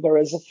 There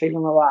is a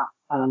feeling of that,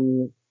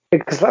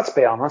 because let's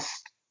be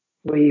honest,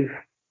 we've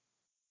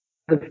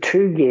the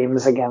two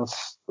games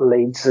against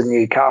Leeds and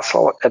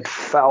Newcastle. It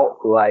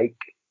felt like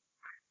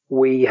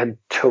we had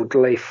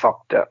totally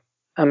fucked it.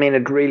 I mean,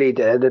 it really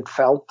did. It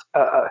felt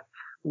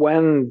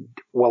when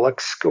Willock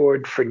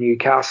scored for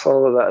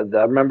Newcastle. I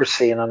remember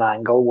seeing an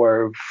angle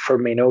where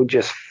Firmino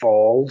just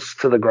falls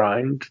to the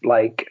ground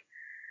like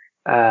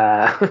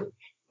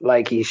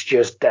he's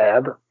just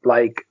dead.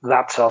 Like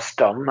that's us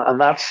done, and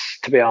that's,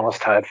 to be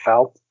honest, how it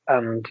felt.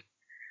 And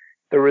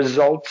the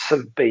results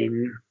have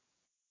been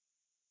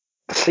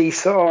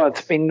seesaw.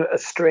 It's been a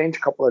strange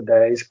couple of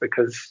days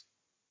because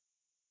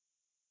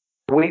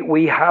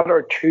we had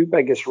our two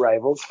biggest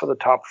rivals for the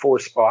top four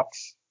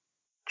spots,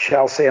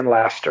 Chelsea and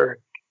Leicester,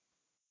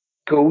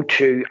 go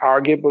to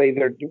arguably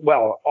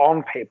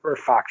on paper,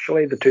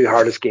 factually, the two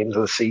hardest games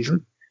of the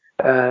season.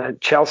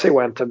 Chelsea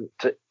went to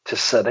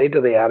City,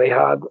 to the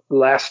Etihad.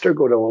 Leicester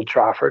go to Old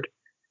Trafford,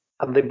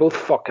 and they both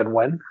fucking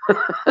win.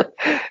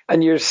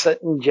 And you're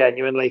sitting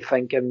genuinely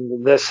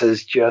thinking, this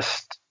is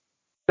just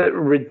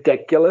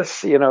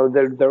ridiculous. You know,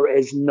 there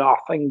is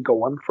nothing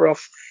going for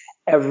us.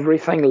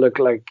 Everything looked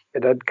like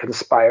it had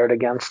conspired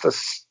against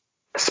us,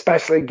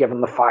 especially given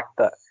the fact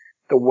that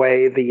the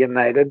way the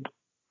United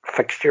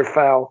fixture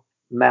fell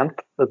meant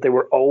that they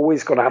were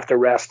always going to have to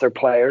rest their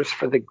players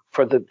for the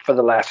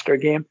Leicester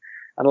game.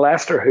 And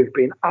Leicester, who've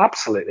been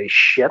absolutely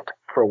shit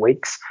for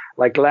weeks,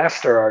 like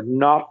Leicester are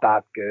not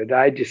that good.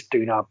 I just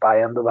do not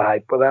buy into the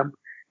hype with them.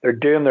 They're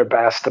doing their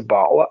best to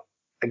bottle it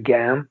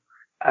again.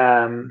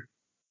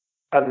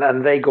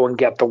 And they go and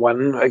get the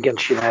win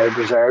against United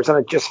reserves. And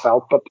it just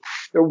felt, but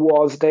there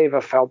was, Dave, I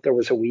felt there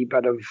was a wee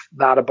bit of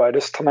that about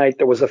us tonight.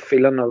 There was a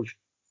feeling of,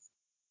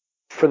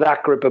 for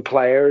that group of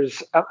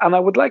players, and I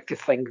would like to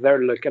think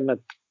they're looking at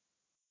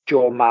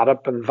Joel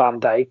Matip and Van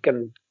Dijk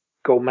and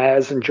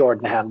Gomez and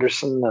Jordan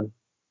Henderson,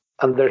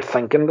 and they're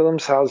thinking to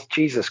themselves,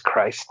 Jesus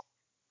Christ,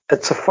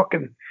 it's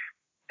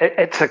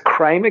a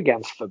crime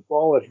against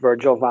football if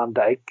Virgil van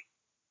Dijk,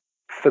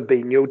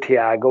 Fabinho,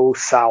 Thiago,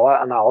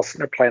 Salah, and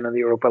Alisson are playing in the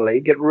Europa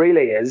League. It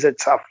really is.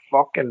 It's a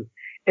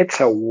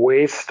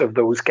waste of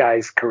those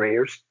guys'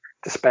 careers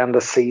to spend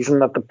a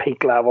season at the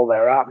peak level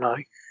they're at now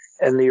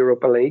in the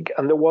Europa League.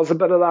 And there was a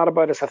bit of that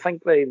about us. I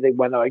think they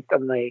went out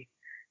and they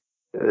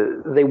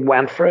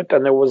went for it,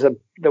 and there was a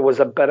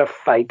bit of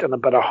fight and a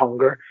bit of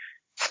hunger.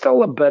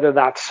 Still a bit of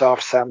that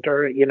soft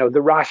centre. You know, the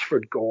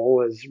Rashford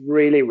goal is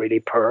really, really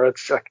poor.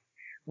 It's like,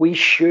 we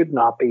should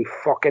not be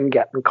fucking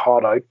getting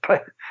caught out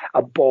by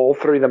a ball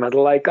through the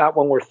middle like that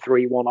when we're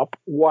 3-1 up.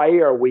 Why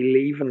are we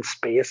leaving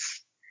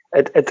space?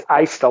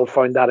 I still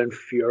find that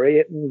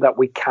infuriating that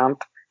we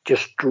can't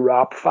just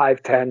drop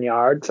 5-10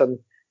 yards, and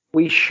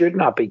we should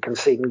not be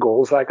conceding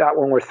goals like that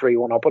when we're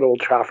 3-1 up at Old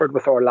Trafford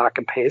with our lack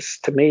of pace.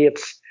 To me,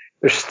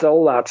 there's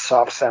still that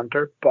soft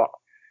centre, but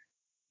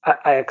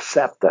I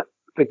accept it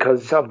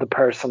because of the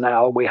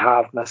personnel we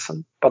have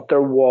missing. But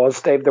there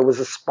was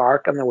a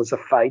spark and there was a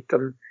fight,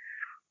 and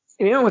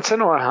you know, it's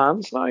in our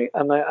hands now.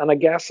 And I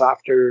guess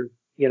after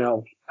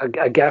the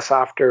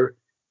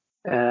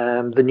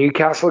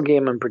Newcastle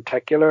game in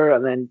particular,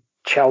 and then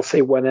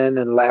Chelsea winning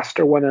and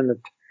Leicester winning,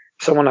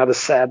 someone had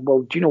said,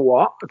 well, do you know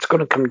what? It's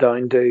going to come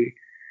down to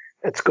Burnley.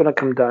 It's going to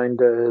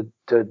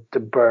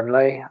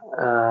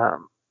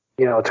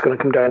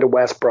come down to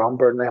West Brom,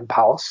 Burnley, and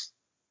Palace.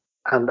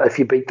 And if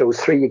you beat those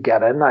three, you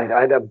get in.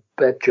 I'd have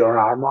bet your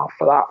arm off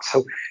for that.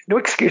 So no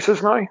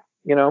excuses now.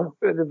 You know,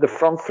 the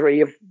front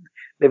three,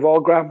 they've all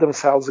grabbed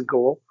themselves a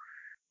goal.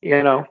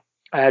 You know,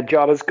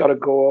 Jota's got a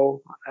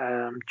goal.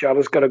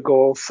 Jota's got a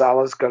goal.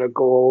 Salah's got a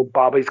goal.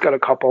 Bobby's got a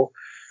couple.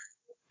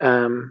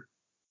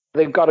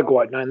 They've got to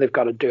go out now and they've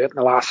got to do it in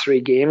the last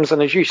three games.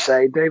 And as you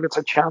say, Dave, it's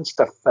a chance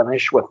to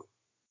finish with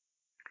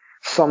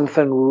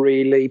something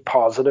really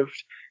positive.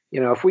 You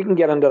know, if we can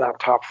get into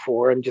that top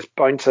four and just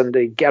bounce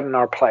into getting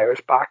our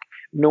players back,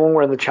 knowing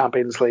we're in the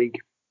Champions League,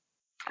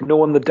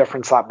 knowing the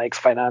difference that makes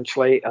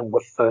financially, and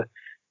with the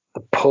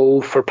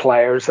pull for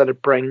players that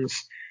it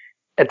brings,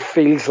 it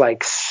feels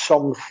like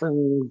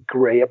something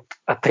great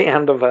at the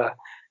end of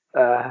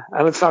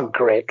and it's not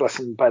great,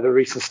 listen, by the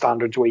recent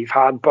standards we've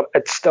had, but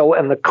it's still,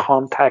 in the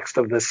context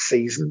of this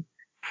season,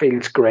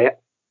 feels great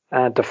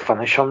to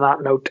finish on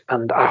that note.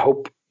 And I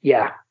hope,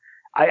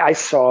 I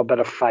saw a bit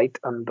of fight,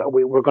 and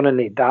we're going to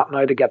need that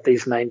now to get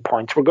these 9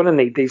 points. We're going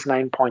to need these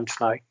 9 points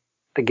now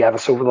to get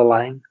us over the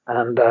line,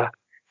 and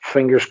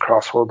fingers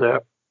crossed we'll do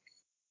it.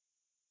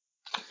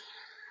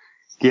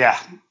 Yeah,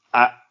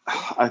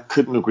 I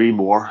couldn't agree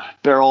more.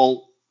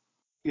 Beryl,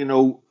 you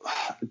know,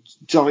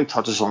 Johnny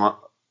touches on it,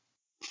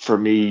 for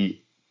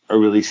me, a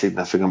really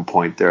significant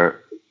point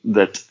there,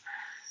 that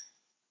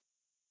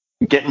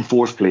getting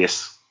fourth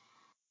place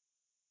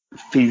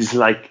feels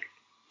like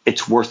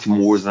it's worth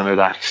more than it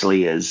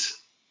actually is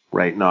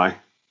right now.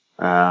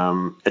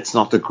 It's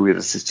not the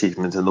greatest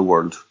achievement in the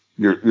world.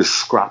 You're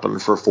scrapping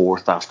for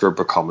fourth after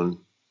becoming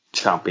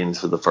champions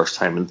for the first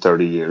time in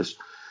 30 years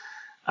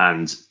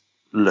and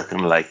looking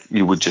like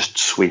you would just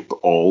sweep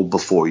all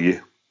before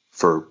you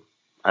for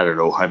I don't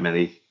know how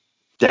many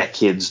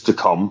decades to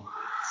come.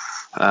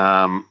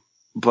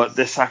 But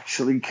this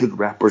actually could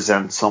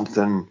represent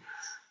something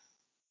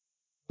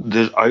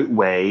that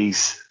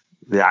outweighs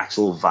the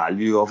actual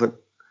value of it.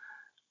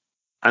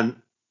 And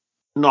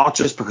not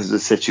just because of the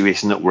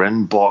situation that we're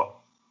in, but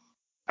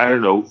I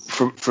don't know,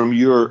 from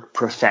your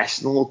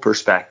professional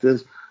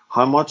perspective,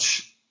 how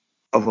much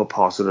of a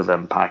positive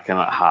impact can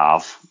it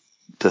have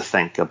to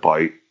think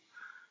about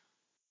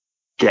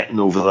getting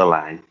over the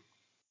line,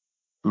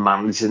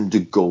 managing to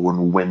go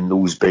and win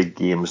those big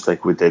games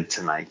like we did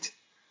tonight,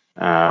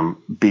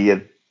 be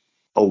it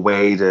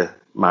away to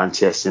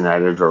Manchester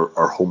United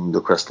or home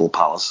to Crystal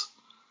Palace,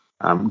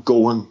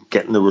 going,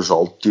 getting the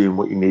result, doing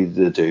what you needed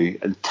to do,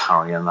 and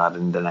carrying that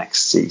in the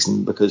next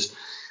season. Because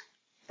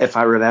if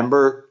I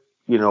remember,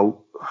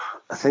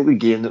 I think the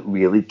game that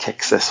really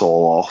kicks this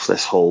all off,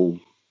 this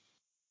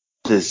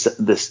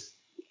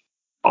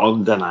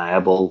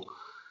undeniable,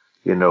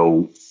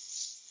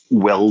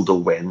 will to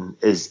win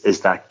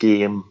is that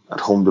game at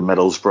home to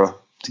Middlesbrough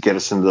to get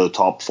us into the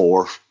top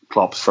four.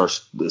 Klopp's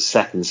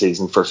second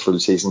full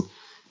season,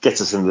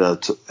 gets us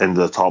into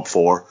the top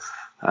four.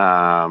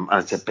 And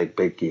it's a big,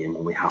 big game,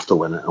 and we have to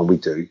win it, and we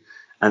do.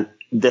 And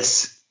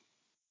this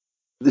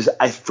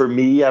for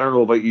me, I don't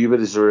know about you, but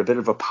is there a bit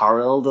of a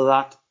parallel to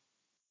that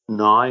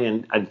now?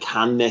 And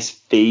can this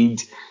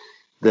feed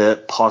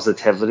the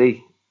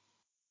positivity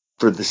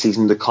for the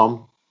season to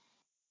come?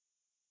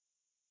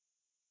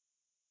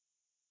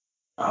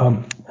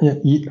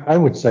 I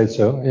would say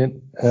so.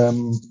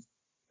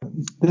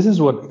 This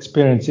is what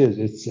experience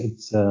is.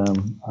 It's.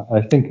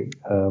 I think.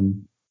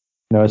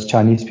 As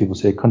Chinese people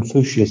say,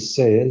 Confucius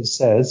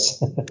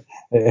says,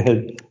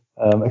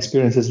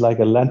 experience is like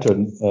a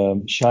lantern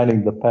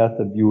shining the path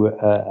that you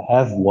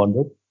have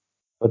wandered,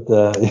 but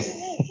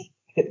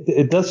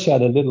it does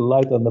shine a little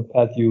light on the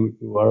path you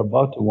are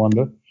about to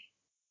wander.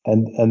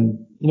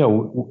 And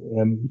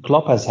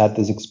Klopp has had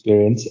this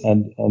experience,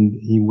 and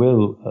he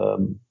will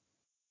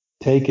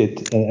take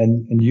it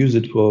and use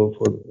it for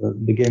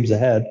the games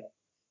ahead.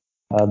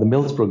 The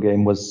Middlesbrough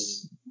game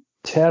was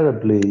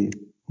terribly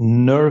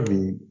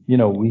nervy.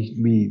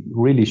 We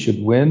really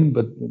should win,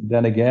 but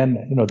then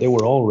again, they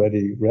were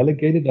already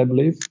relegated, I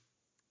believe.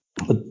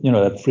 But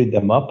that freed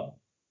them up,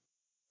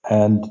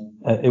 and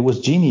it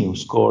was Gini who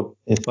scored,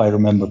 if I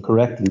remember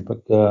correctly.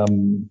 But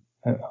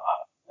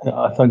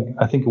I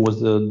think it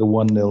was the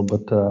 1-0.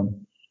 But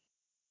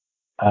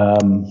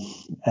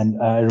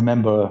and I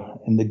remember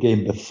in the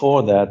game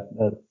before that,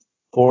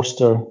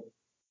 Forster,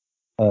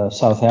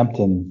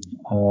 Southampton,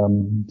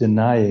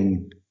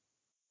 denying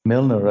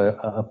Milner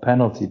a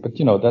penalty, but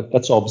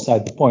that's all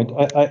beside the point.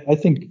 I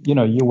think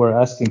you were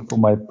asking for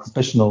my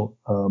professional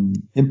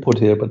input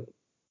here, but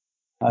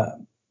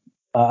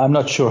I'm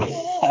not sure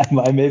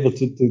I'm able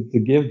to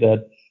give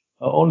that.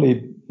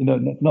 Only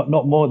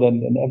not more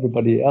than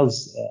everybody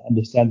else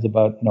understands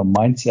about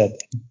mindset.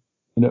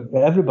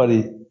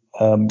 Everybody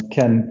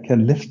can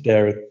lift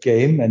their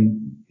game,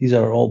 and these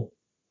are all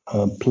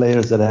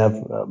players that have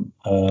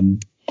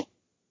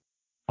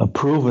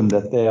proven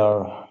that they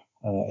are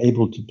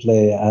able to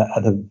play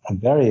at a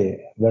very,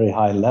 very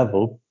high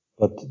level,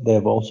 but they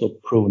have also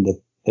proven that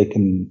they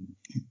can,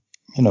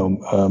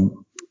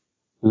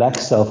 lack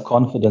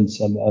self-confidence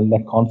and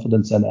lack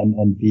confidence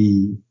and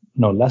be,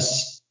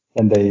 less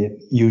than they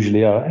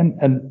usually are.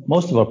 And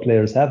most of our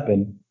players have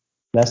been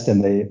less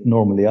than they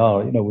normally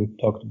are. We've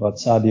talked about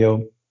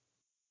Sadio.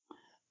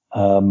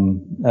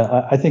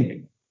 I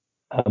think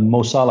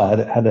Mo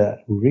Salah had a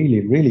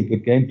really, really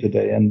good game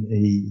today, and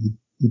he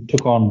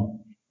took on,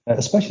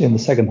 especially in the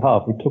second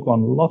half, he took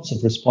on lots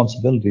of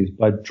responsibilities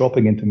by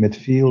dropping into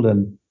midfield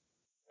and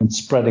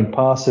spreading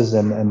passes,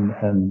 and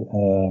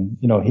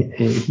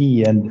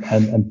he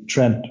and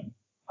Trent,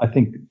 I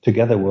think,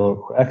 together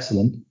were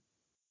excellent.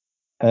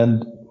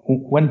 And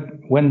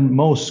when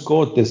Mo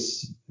scored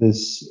this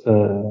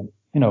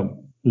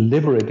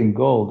liberating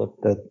goal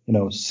that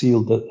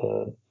sealed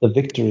the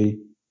victory,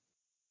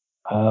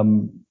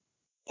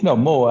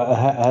 Mo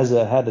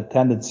had a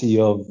tendency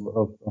of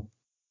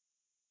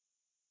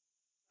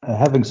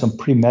having some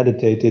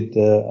premeditated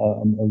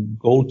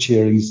goal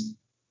cheerings,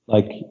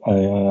 like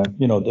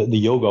the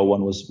yoga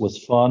one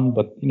was fun,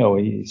 but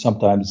he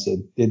sometimes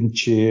didn't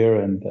cheer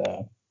and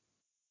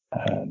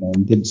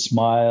didn't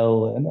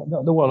smile, and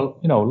there were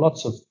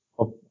lots of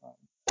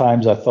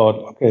times I thought,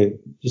 okay,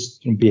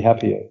 just be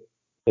happy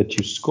that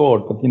you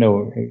scored, but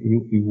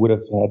you would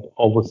have had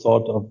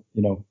overthought of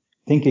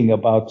thinking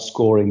about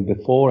scoring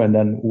before, and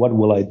then what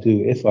will I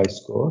do if I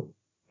score,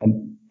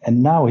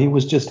 and now he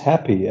was just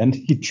happy, and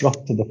he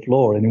dropped to the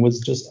floor, and he was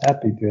just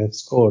happy to have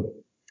scored.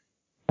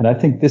 And I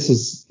think this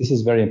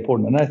is very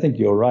important. And I think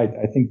you're right.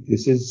 I think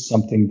this is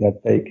something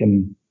that they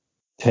can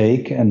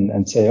take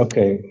and say,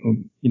 okay,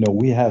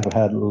 we have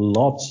had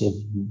lots of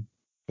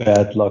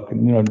bad luck,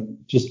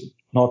 just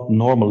not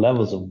normal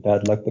levels of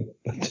bad luck,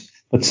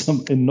 but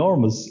some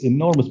enormous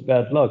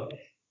bad luck.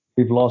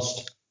 We've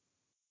lost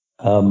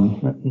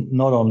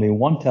not only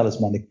one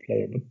talismanic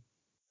player, but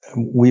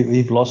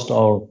we've lost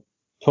our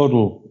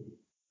total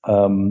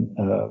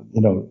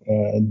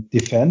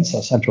defense,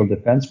 our central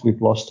defense.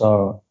 We've lost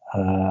our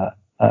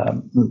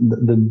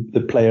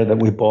the player that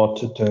we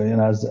bought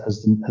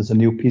as a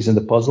new piece in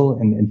the puzzle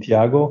in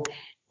Thiago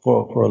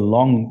for a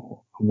long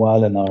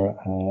while in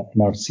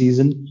our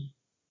season.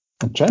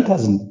 And Trent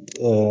hasn't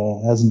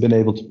been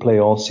able to play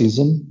all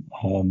season.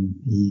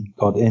 He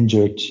got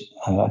injured,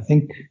 I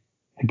think,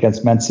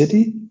 against Man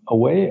City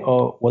away,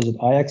 or was it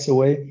Ajax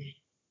away?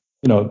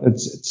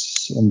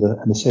 It's in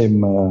the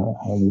same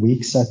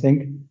weeks, I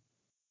think.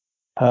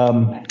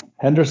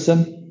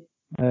 Henderson,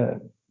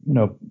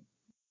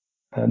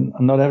 and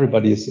not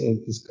everybody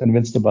is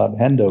convinced about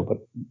Hendo, but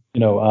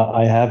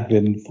I have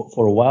been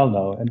for a while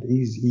now, and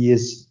he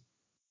is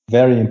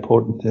very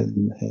important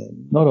in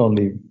not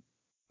only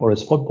for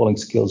his footballing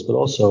skills, but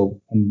also,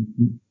 and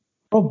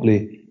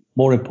probably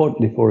more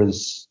importantly, for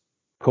his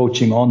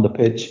coaching on the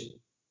pitch,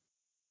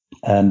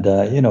 and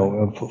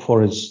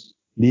for his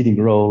leading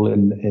role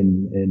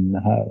in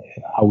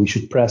how we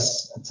should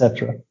press,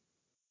 etc.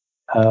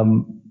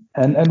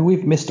 And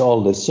we've missed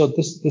all this. So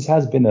this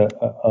has been a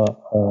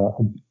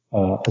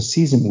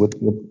season with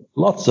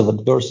lots of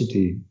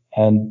adversity,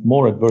 and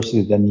more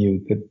adversity than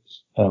you could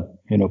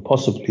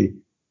possibly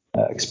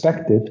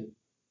expected.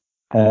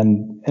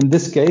 And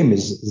this game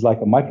is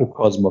like a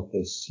microcosm of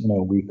this.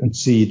 We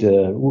concede.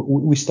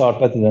 We start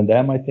better than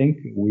them, I think.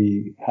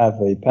 We have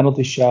a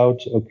penalty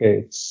shout. Okay,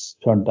 it's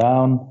turned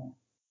down.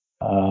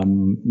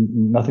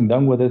 Nothing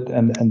done with it,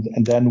 and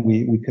then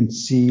we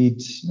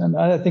concede. And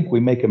I think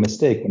we make a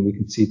mistake when we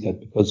concede that,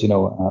 because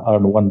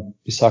Aaron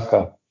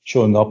Wan-Bissaka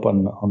showing up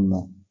on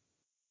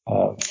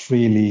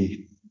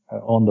freely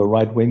on the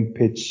right wing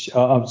pitch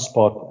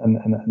spot,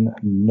 and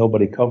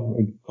nobody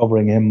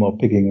covering him or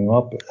picking him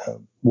up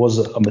was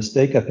a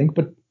mistake, I think.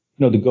 But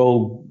the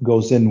goal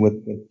goes in with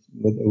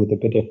a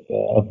bit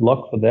of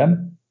luck for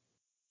them.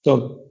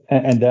 So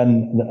and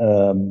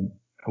then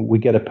we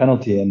get a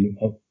penalty, and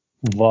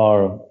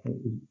VAR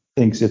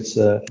thinks it's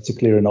a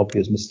clear and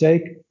obvious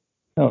mistake.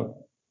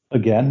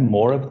 Again,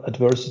 more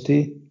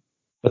adversity,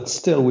 but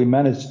still we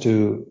managed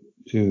to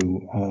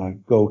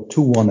go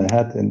 2-1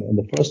 ahead in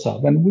the first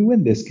half, and we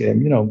win this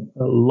game.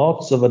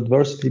 Lots of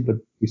adversity, but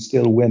we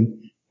still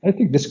win. I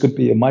think this could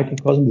be a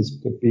microcosm. This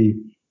could be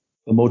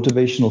a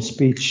motivational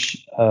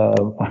speech.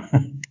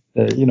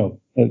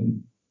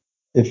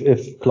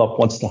 If Klopp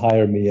wants to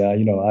hire me, I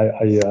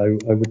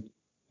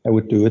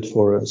would do it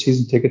for a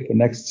season ticket for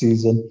next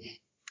season.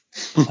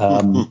 But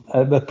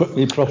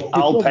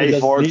I'll pay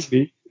for it.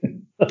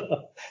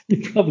 He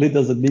probably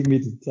doesn't need me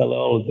to tell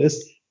all of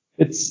this.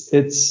 We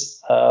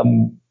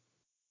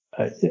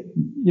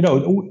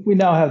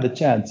now have the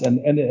chance,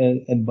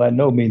 and by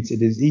no means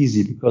it is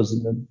easy,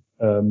 because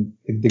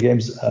the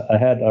games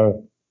ahead are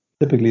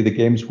typically the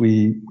games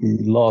we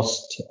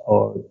lost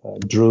or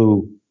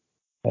drew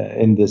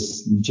in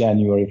this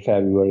January,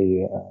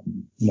 February,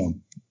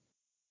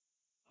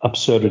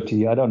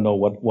 absurdity. I don't know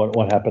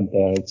what happened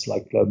there. It's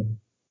like a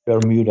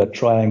Bermuda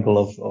Triangle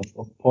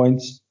of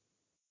points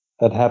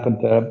that happened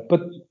there.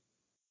 But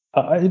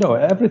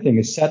everything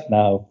is set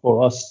now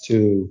for us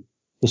to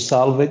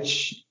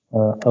salvage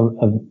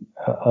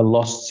a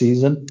lost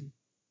season.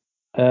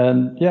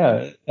 And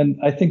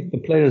I think the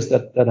players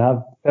that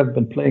have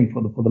been playing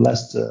for the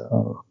last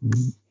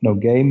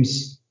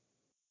games,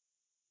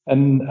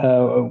 and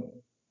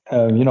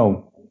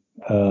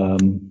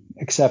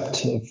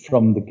except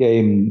from the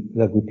game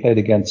that we played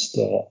against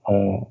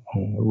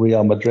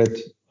Real Madrid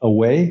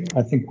away,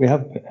 I think we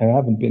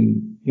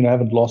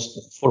haven't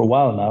lost for a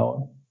while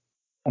now.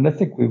 And I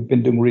think we've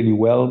been doing really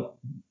well,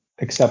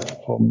 except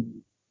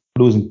from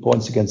losing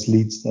points against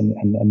Leeds and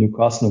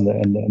Newcastle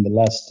in the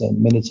last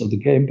minutes of the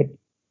game.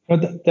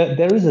 But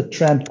there is a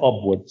trend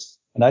upwards,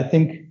 and I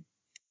think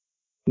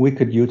we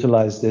could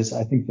utilize this.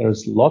 I think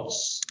there's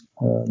lots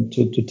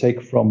to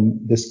take from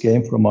this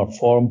game, from our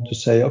form, to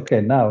say,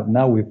 okay,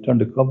 now we've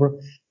turned the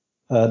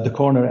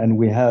corner, and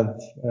we have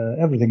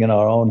everything in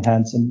our own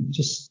hands, and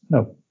just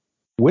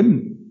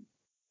win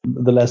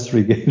the last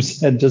 3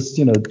 games, and just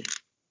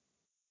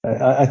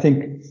I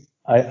think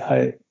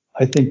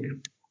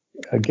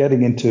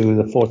getting into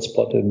the 4th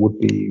spot would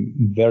be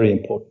very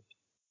important.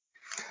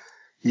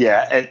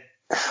 Yeah,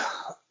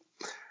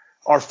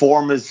 our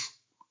form is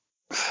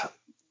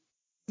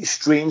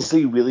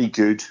strangely really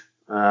good.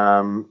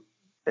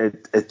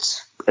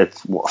 It's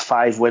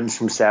 5 wins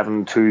from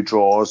 7, 2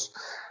 draws,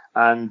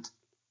 and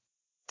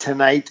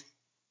tonight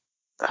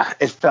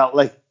it felt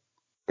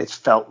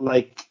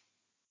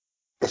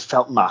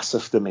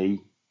massive to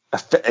me.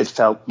 It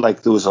felt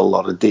like there was a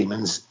lot of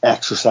demons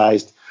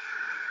exercised.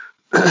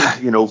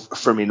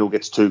 Firmino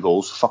gets 2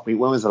 goals. Fuck me,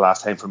 when was the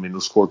last time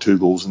Firmino scored 2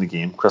 goals in a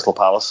game? Crystal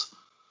Palace.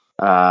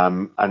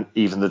 And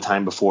even the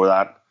time before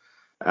that.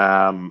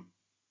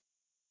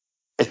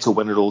 It's a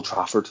win at Old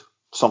Trafford.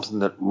 Something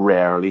that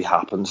rarely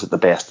happens at the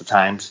best of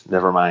times.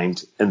 Never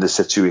mind in the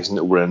situation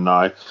that we're in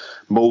now.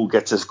 Mo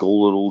gets his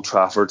goal at Old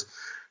Trafford.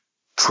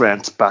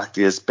 Trent's back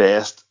to his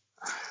best.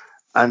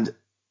 And,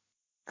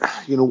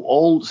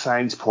 all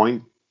signs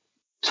point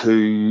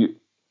to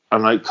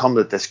an outcome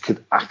that this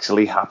could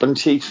actually happen,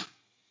 Chief.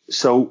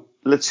 So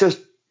let's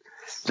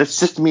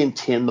just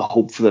maintain the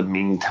hope for the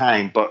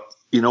meantime. But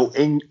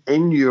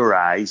in your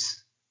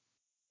eyes,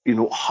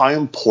 how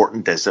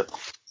important is it,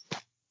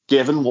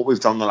 given what we've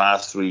done the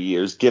last 3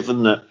 years,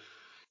 given that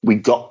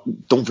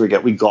don't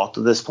forget we got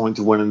to this point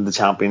of winning the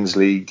Champions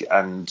League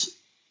and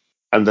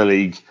the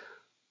league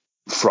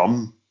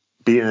from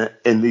being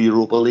in the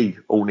Europa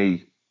League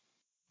only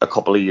a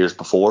couple of years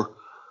before.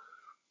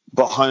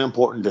 But how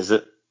important is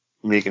it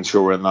making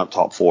sure we're in that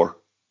top four?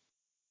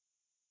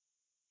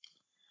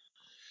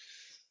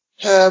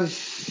 Well,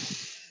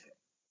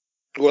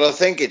 I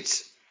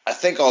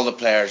think all the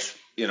players,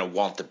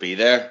 want to be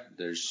there.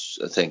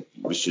 I think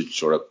we should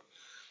sort of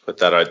put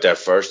that out there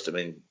first. I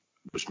mean,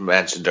 it was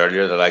mentioned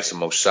earlier, the likes of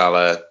Mo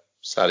Salah,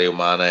 Sadio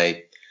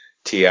Mane,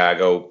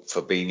 Thiago,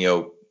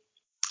 Fabinho,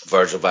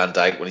 Virgil van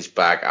Dijk when he's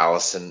back,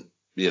 Alisson,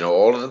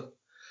 all of them.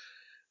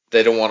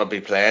 They don't want to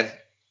be playing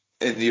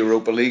in the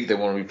Europa League. They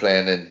want to be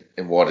playing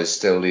in what is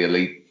still the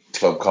elite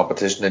club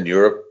competition in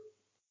Europe.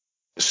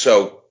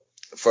 So,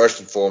 first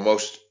and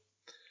foremost,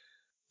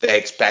 they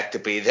expect to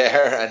be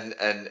there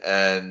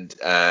and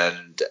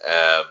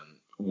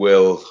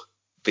will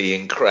be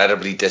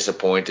incredibly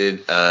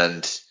disappointed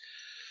and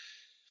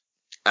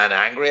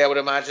angry, I would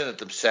imagine, at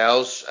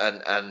themselves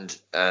and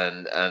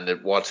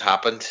at what's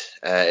happened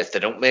if they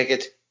don't make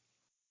it.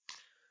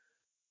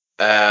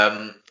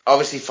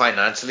 Obviously,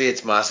 financially,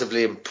 it's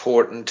massively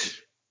important,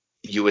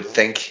 you would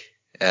think.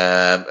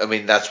 I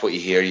mean, that's what you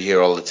hear. You hear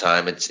all the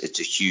time. It's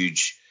a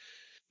huge...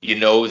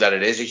 that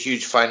it is a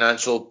huge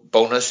financial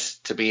bonus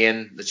to be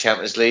in the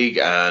Champions League,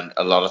 and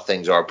a lot of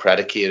things are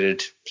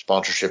predicated,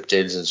 sponsorship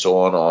deals and so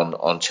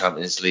on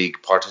Champions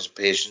League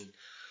participation,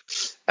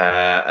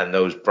 and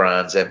those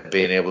brands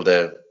being able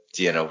to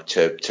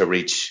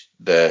reach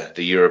the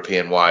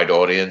European wide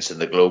audience and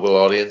the global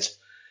audience.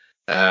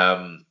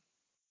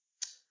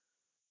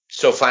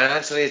 So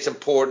financially, it's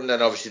important,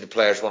 and obviously the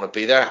players want to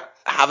be there.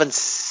 Having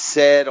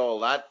said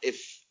all that,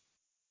 if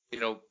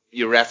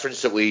you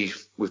referenced that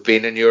we've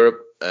been in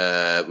Europe.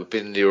 We've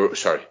been in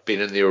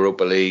the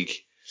Europa League,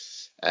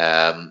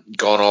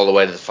 gone all the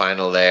way to the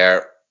final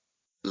there,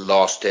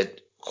 lost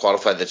it,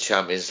 qualified the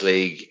Champions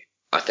League,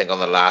 I think on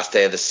the last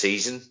day of the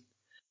season,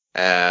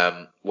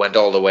 went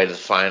all the way to the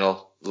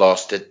final,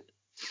 lost it,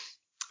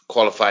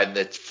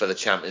 qualified for the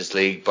Champions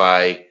League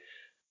by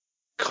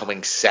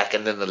coming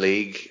second in the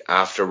league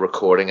after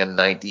recording a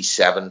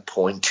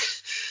 97-point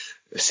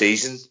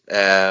season.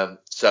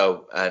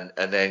 So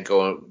then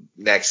going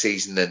next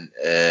season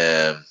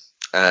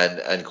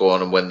and go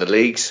on and win the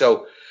league.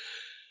 So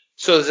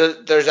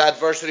there's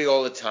adversity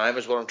all the time,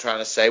 is what I'm trying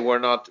to say. We're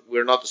not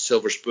the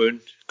silver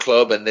spoon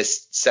club, and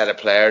this set of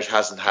players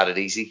hasn't had it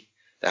easy.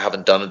 They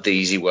haven't done it the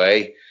easy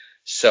way.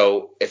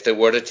 So if they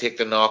were to take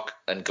the knock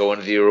and go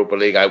into the Europa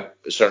League, I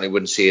certainly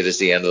wouldn't see it as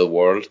the end of the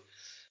world.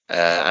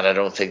 And I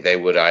don't think they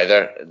would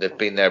either. They've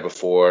been there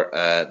before.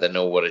 They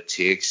know what it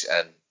takes,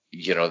 and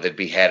they'd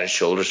be head and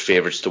shoulders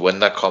favourites to win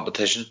that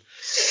competition.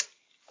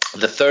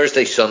 The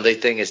Thursday-Sunday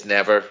thing is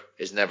never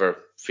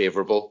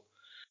favourable,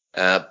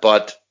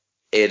 but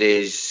it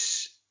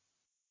is,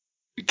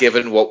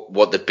 given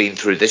what they've been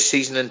through this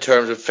season in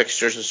terms of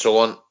fixtures and so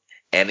on,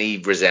 any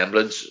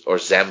resemblance or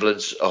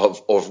semblance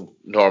of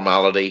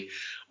normality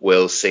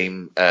will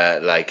seem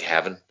like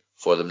heaven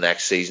for them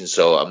next season.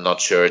 So I'm not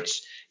sure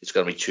it's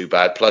going to be too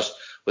bad. Plus,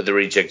 with the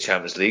rejig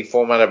Champions League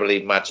format, I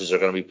believe matches are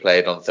going to be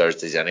played on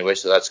Thursdays anyway,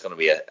 so that's going to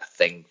be a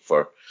thing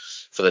for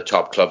the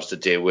top clubs to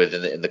deal with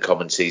in the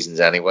coming seasons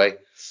anyway.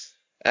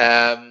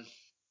 Yeah,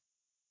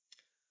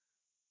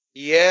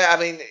 I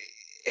mean,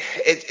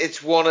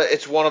 it's one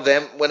of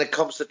them. When it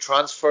comes to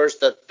transfers,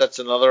 that's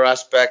another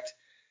aspect.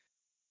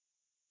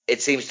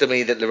 It seems to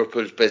me that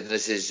Liverpool's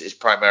business is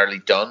primarily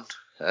done.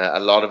 A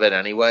lot of it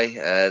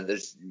anyway.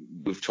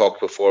 We've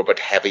talked before about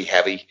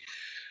heavy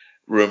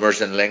rumours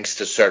and links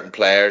to certain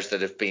players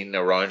that have been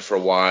around for a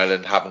while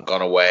and haven't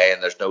gone away,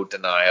 and there's no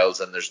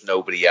denials, and there's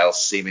nobody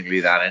else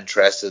seemingly that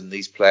interested in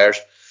these players.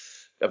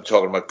 I'm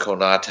talking about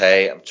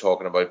Konate, I'm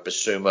talking about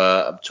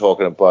Basuma, I'm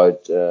talking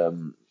about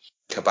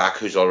Kabak,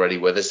 who's already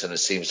with us, and it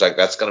seems like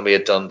that's going to be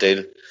a done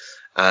deal.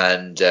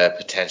 And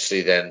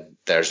potentially then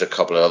there's a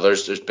couple of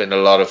others. There's been a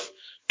lot of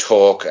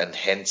talk and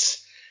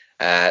hints,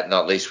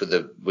 not least with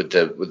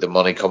the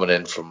money coming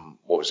in from,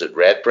 what was it,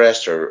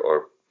 Redbreast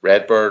or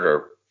Redbird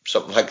or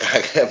something like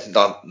that.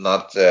 not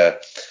 100%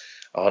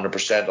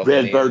 on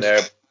the name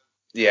there.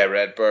 Yeah,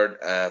 Redbird,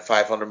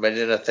 500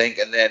 million, I think,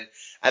 and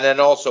then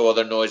also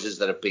other noises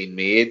that have been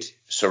made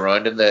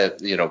surrounding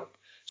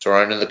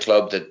the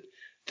club, that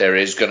there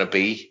is going to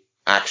be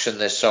action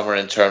this summer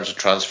in terms of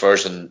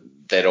transfers, and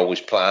they'd always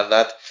planned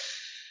that.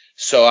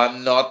 So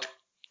I'm not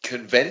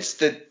convinced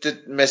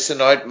that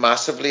missing out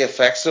massively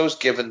affects those,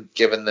 given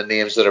the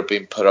names that are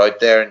being put out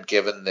there and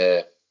given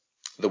the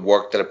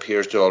work that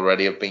appears to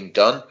already have been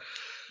done.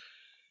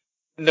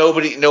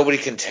 Nobody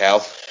can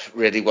tell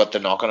really what the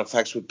knock-on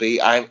effects would be.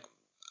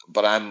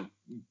 But I'm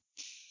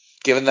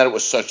given that it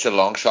was such a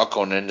long shot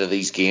going into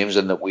these games,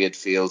 and that we had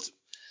failed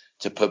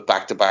put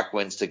back-to-back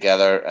wins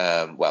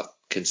together,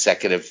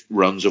 consecutive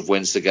runs of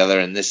wins together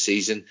in this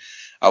season.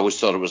 I always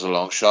thought it was a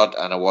long shot,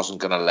 and I wasn't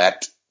going to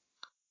let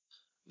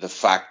the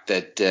fact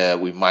that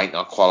we might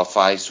not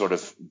qualify sort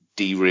of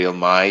derail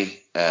my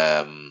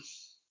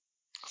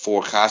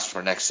forecast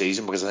for next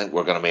season, because I think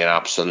we're going to be an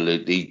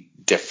absolutely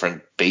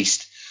different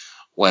beast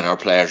when our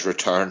players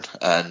return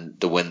and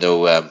the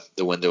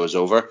window is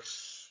over.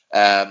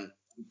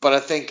 But I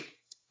think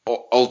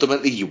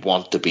ultimately you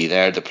want to be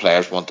there. The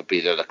players want to be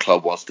there. The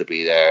club wants to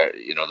be there.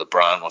 You know, the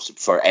brand wants to,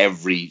 for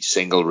every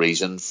single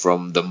reason,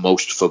 from the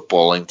most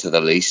footballing to the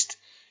least.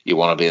 You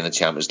want to be in the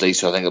Champions League.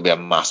 So I think it'll be a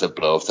massive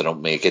blow if they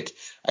don't make it.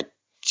 I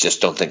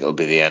just don't think it'll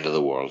be the end of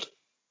the world.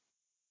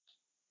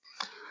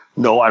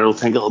 No, I don't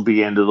think it'll be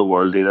the end of the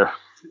world either.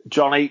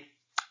 Johnny,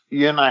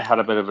 you and I had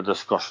a bit of a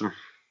discussion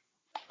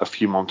a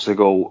few months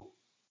ago,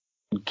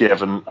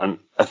 and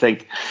I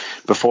think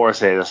before I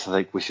say this, I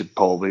think we should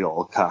probably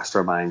all cast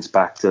our minds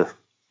back to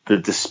the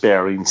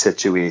despairing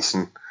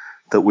situation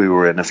that we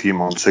were in a few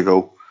months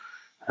ago,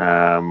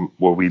 where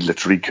we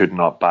literally could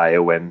not buy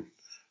a win.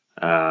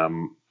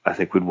 I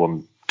think we'd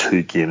won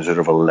 2 games out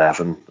of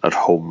 11 at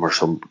home or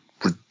some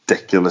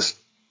ridiculous,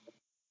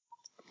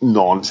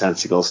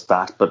 nonsensical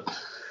stat, but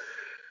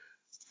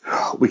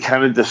we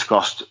kind of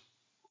discussed,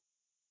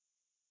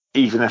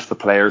 even if the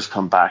players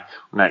come back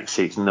next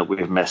season that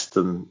we've missed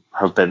and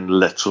have been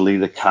literally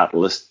the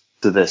catalyst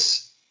to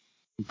this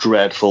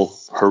dreadful,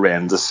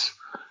 horrendous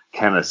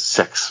kind of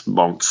 6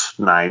 months,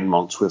 9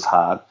 months we've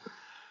had,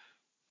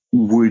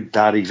 would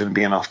that even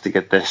be enough to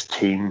get this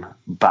team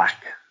back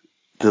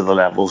to the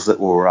levels that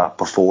we were at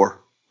before,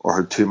 or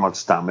had too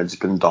much damage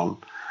been done?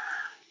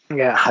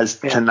 Has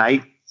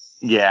tonight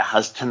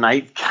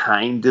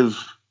kind of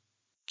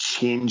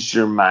changed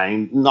your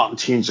mind? Not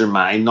changed your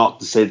mind,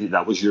 not to say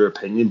that was your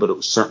opinion, but it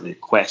was certainly a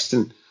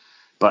question.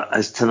 But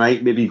has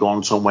tonight maybe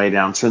gone some way to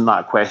answering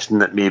that question,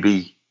 that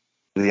maybe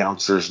the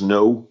answer is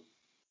no?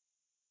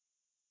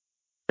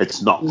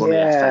 It's not going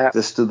to affect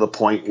us to the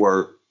point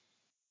where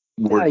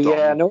we're done.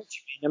 Yeah, I know what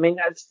you mean. I mean,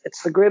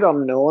 it's the great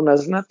unknown,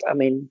 isn't it? I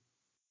mean,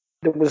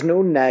 there was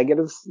no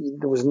negative.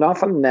 There was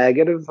nothing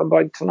negative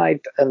about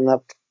tonight, in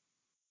that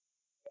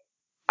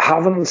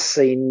haven't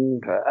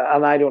seen,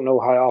 and I don't know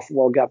how often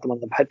we'll get them on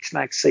the pitch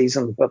next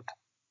season, but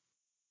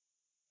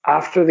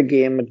after the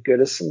game at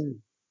Goodison,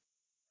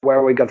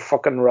 where we got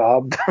fucking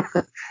robbed,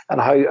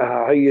 and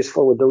how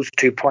useful would those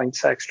 2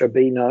 points extra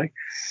be now?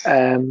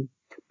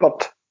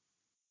 But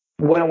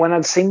when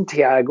I'd seen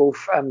Thiago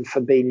and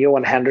Fabinho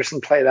and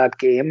Henderson play that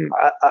game,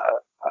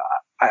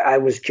 I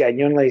was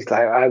genuinely,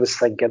 I was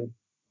thinking,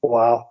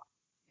 wow,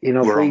 you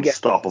know, we're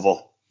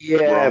unstoppable.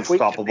 We're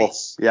unstoppable.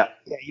 Yeah,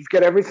 you've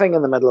got everything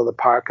in the middle of the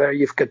park there.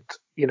 You've got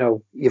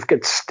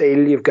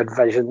steel, you've got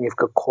vision, you've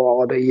got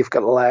quality, you've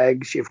got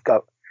legs, you've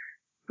got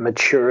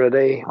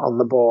maturity on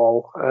the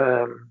ball.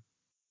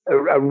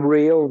 A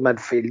real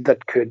midfield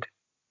that could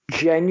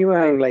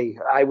genuinely,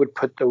 I would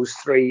put those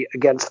 3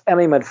 against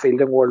any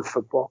midfield in world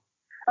football.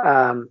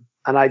 And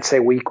I'd say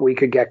we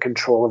could get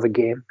control of a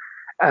game.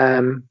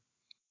 And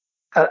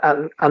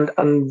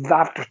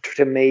that,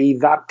 to me,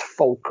 that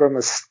fulcrum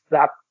is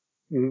that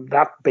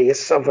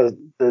base of the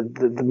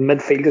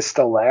midfield is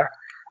still there.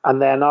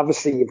 And then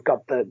obviously you've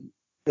got the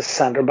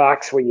centre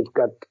backs, where you've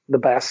got the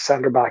best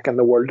centre back in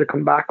the world to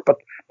come back. But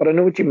I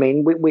know what you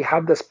mean. We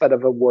have this bit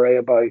of a worry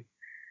about,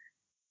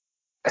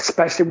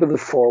 especially with the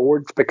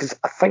forwards, because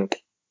I think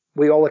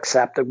we all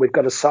accept that we've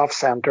got a soft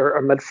centre.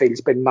 Our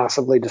midfield's been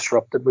massively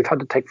disrupted. We've had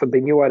to take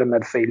Fabinho out of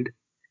midfield.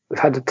 We've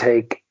had to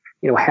take,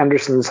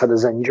 Henderson's had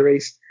his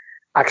injuries.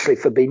 Actually,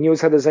 Fabinho's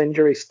had his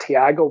injuries.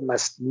 Thiago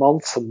missed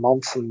months and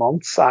months and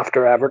months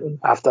after Everton,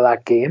 after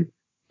that game,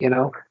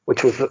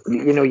 which was,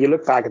 you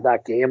look back at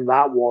that game,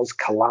 that was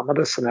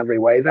calamitous in every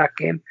way, that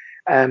game.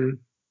 And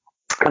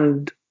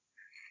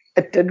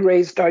it did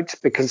raise doubts,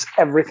 because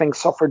everything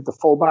suffered. The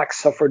fullbacks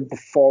suffered. The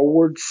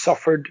forwards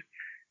suffered.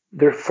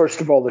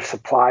 First of all, their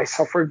supply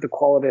suffered, the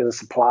quality of the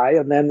supply,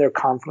 and then their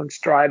confidence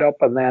dried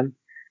up, and then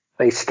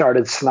they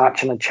started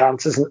snatching at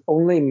chances. And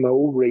only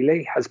Mo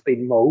really has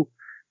been Mo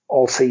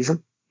all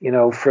season.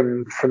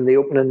 From the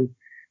opening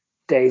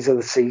days of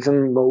the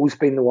season, Mo's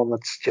been the one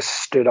that's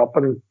just stood up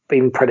and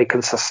been pretty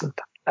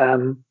consistent.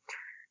 And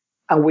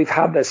we've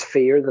had this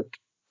fear that,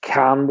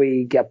 can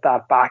we get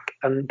that back?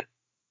 And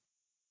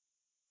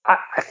I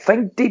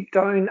think deep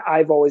down,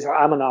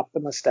 I'm an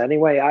optimist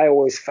anyway. I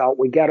always felt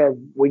we get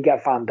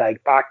Van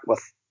Dijk back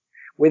with,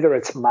 whether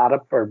it's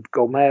Matip or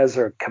Gomez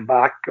or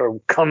Kabak or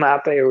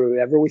Konate or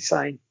whoever we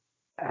sign.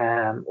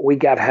 We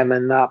get him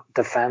in that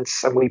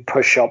defence and we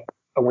push up,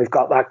 and we've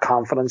got that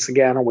confidence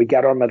again, and we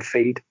get our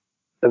midfield.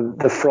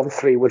 The front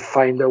 3 would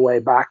find their way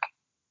back.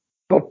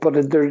 But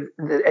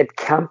it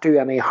can't do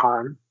any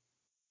harm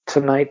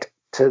tonight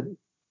to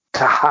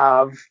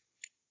have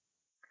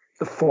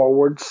the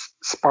forwards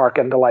spark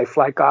into life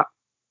like that.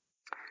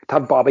 To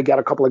have Bobby get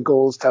a couple of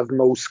goals, to have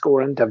Mo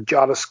scoring, to have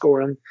Jota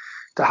scoring,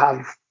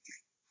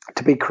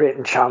 to be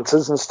creating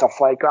chances and stuff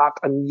like that.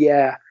 And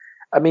yeah,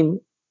 I mean,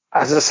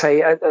 as I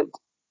say,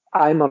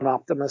 I'm an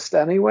optimist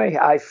anyway.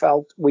 I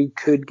felt we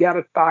could get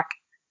it back,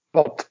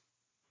 but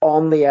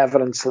on the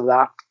evidence of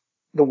that,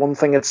 the one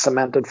thing it's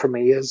cemented for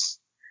me is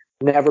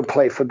never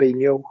play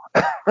Fabinho.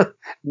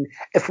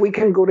 If we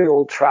can go to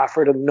Old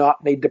Trafford and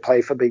not need to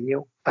play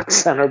Fabinho at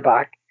centre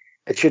back,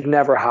 it should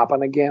never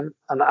happen again.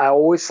 And I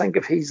always think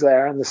if he's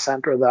there in the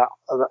centre of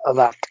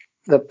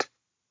that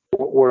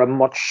we're a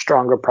much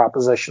stronger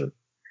proposition.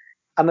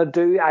 And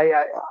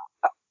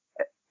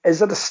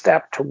is it a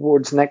step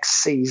towards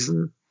next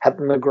season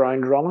hitting the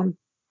ground running?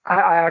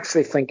 I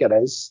actually think it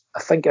is. I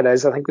think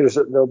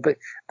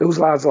those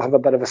lads will have a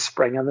bit of a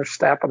spring in their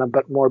step and a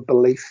bit more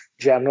belief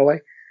generally.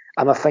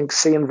 And I think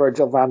seeing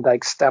Virgil van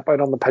Dijk step out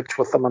on the pitch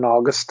with them in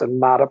August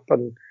and Matip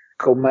and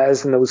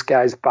Gomez and those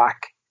guys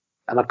back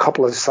and a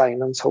couple of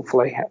signings,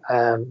 hopefully,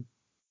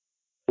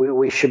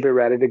 we should be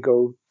ready to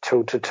go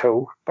toe to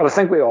toe. But I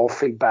think we all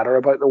feel better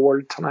about the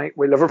world tonight,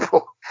 we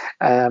Liverpool,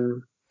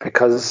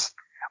 because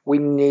we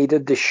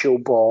needed to show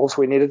balls.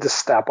 We needed to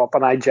step up,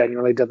 and I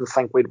genuinely didn't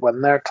think we'd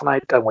win there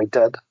tonight, and we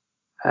did.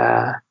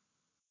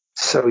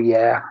 So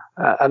yeah,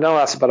 I know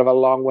that's a bit of a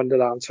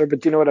long-winded answer,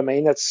 but you know what I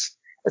mean? It's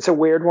a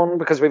weird one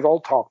because we've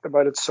all talked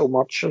about it so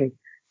much, and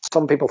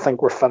some people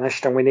think we're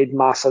finished and we need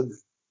massive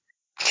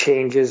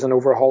changes and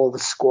overhaul of the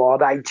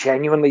squad. I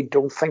genuinely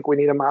don't think we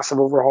need a massive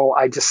overhaul.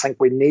 I just think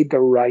we need the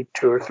right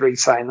 2 or 3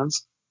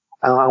 signings,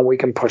 and we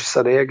can push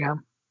City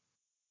again.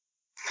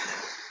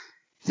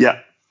 Yeah,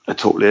 I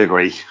totally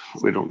agree.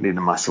 We don't need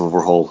a massive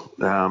overhaul.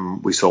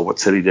 We saw what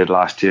City did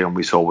last year and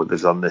we saw what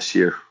they've done this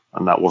year,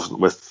 and that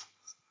wasn't with,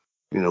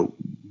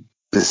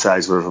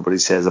 besides what everybody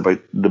says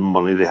about the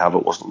money they have,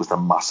 it wasn't with a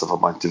massive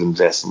amount of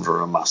investment or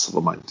a massive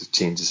amount of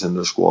changes in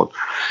their squad.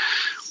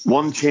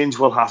 One change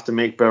we'll have to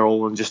make,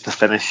 Beryl, and just to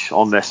finish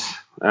on this,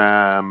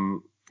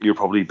 you're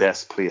probably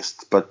best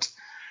placed, but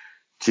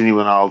Gini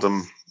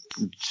Wijnaldum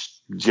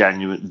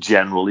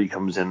generally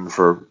comes in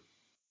for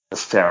a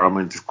fair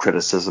amount of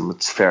criticism,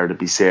 it's fair to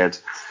be said.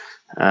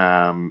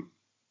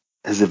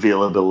 His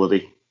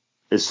availability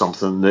is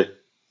something that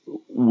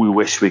we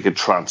wish we could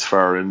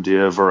transfer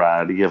into a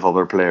variety of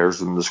other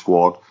players in the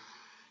squad.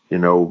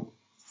 Naby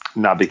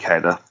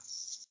Keita,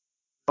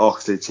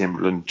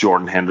 Oxlade-Chamberlain,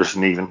 Jordan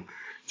Henderson even,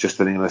 just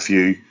to name a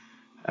few.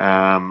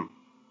 But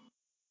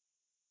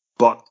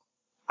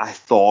I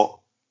thought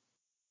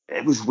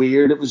it was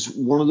weird. It was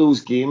one of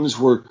those games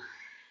where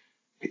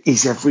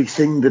he's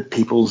everything that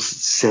people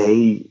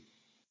say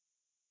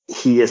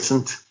he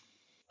isn't.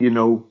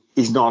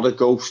 He's not a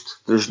ghost.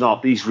 There's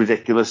not these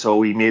ridiculous,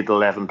 he made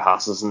 11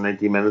 passes in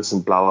 90 minutes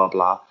and blah, blah,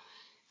 blah.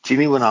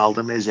 Gini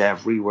Wijnaldum is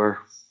everywhere.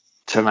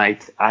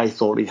 Tonight, I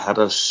thought he had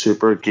a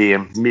super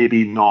game.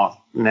 Maybe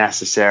not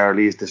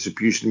necessarily. His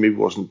distribution maybe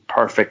wasn't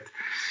perfect.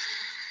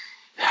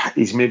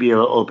 He's maybe a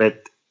little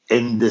bit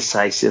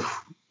indecisive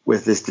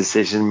with his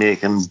decision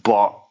making,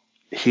 but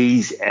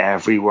he's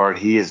everywhere.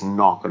 He is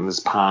knocking his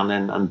pan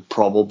in, and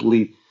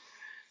probably,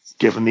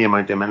 given the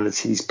amount of minutes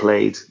he's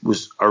played,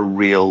 was a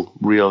real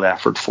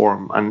effort for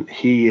him. And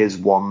he is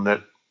one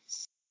that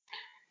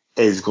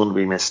is going to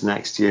be missed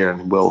next year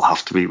and will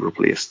have to be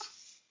replaced.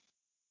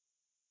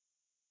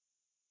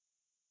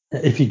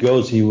 If he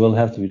goes, he will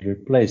have to be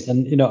replaced.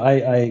 And,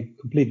 I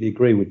completely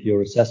agree with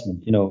your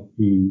assessment.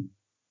 He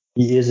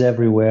is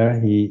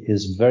everywhere. He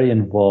is very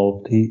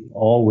involved. He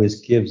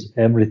always gives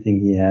everything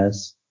he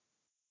has.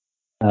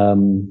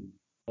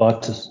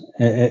 But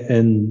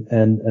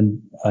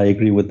I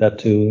agree with that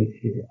too.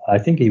 I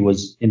think he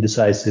was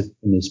indecisive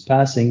in his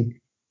passing.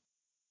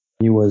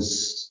 He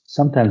was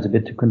sometimes a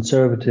bit too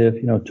conservative,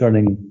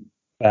 turning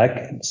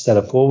back instead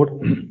of forward.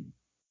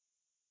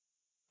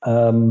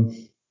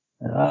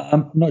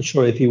 I'm not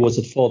sure if he was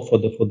at fault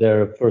for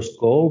their first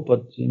goal,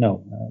 but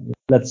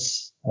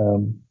let's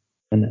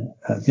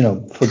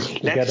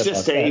forget let's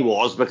just say that. He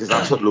was, because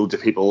that's what loads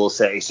of people will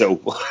say. So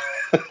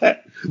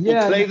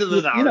yeah, play to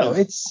the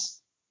narrative.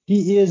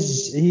 He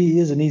is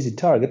an easy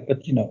target,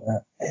 but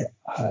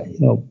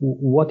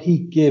what he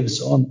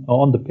gives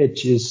on the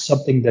pitch is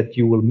something that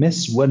you will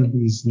miss when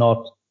he's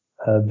not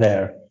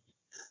there.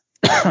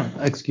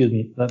 Excuse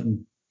me.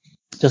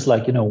 Just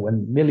like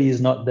when Millie is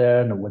not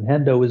there and when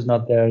Hendo is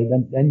not there,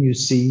 then you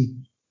see,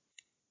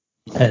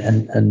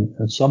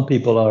 and some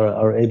people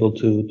are able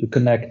to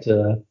connect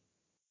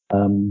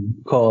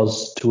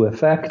cause to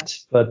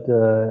effect, but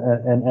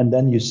and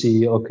then you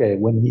see, okay,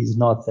 when he's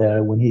not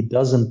there, when he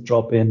doesn't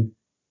drop in.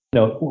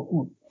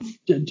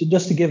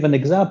 Just to give an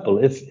example,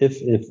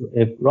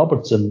 if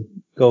Robertson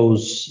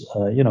goes,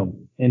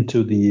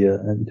 into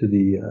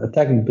the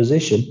attacking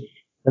position,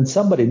 then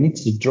somebody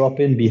needs to drop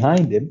in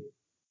behind him,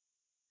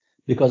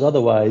 because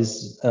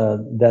otherwise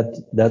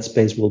that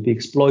space will be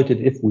exploited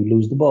if we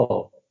lose the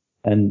ball,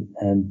 and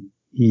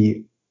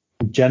he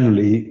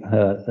generally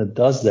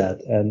does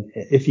that. And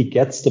if he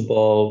gets the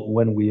ball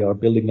when we are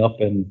building up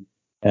and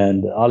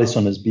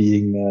Alisson is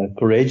being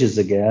courageous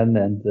again,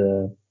 and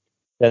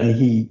then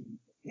he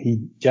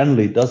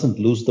generally doesn't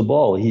lose the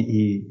ball.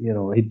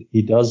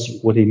 He does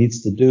what he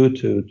needs to do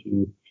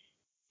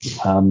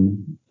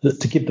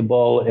to keep the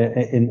ball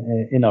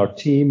in our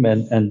team,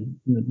 and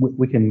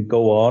we can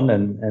go on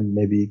and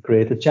maybe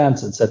create a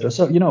chance, etc.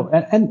 So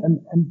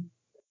and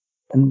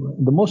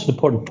the most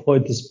important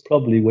point is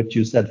probably what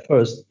you said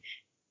first.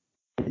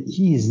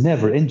 He is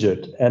never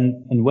injured,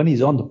 and when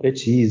he's on the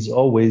pitch, he is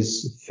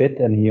always fit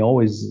and he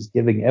always is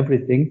giving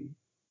everything.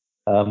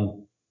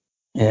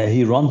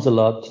 He runs a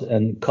lot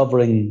and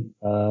covering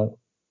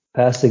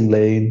passing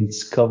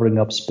lanes, covering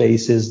up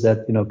spaces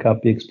that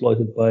can't be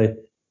exploited by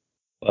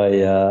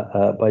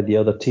the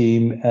other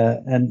team,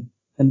 and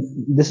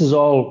this is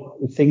all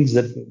things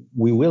that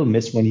we will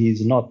miss when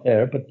he's not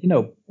there. But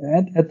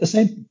at the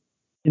same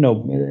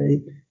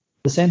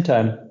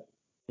time,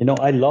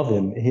 I love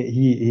him.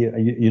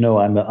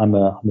 I'm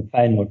a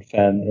Feyenoord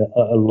fan,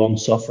 a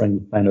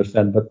long-suffering Feyenoord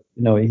fan, but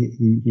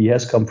he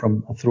has come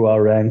from through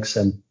our ranks,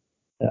 and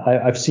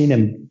I've seen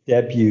him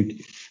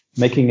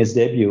making his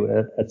debut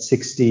at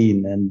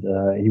 16, and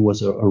he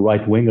was a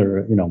right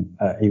winger.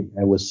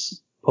 I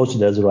was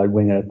posted as a right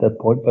winger at that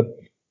point, but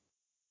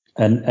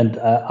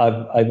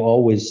I've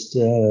always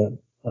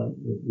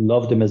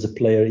loved him as a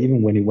player,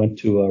 even when he went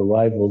to our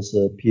rivals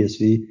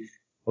PSV.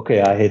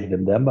 Okay, I hated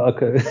him then,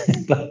 but okay,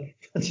 but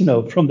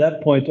from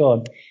that point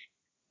on,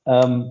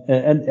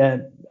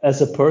 and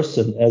as a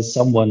person, as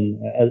someone,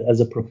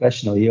 as a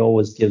professional, he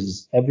always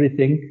gives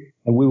everything,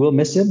 and we will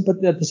miss him.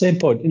 But at the same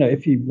point,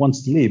 if he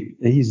wants to leave,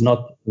 he's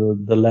not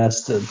the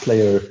last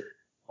player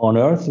on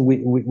earth.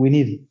 We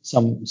need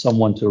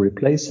someone to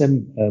replace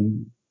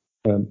him.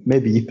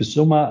 Maybe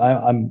Ipusuma.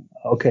 I'm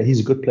okay. He's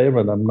a good player,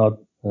 but I'm not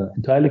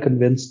entirely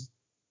convinced.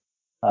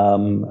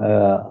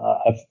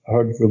 I've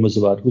heard rumors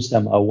about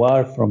Houssam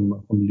Aouar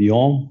from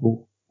Lyon,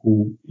 who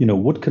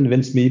would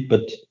convince me,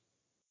 but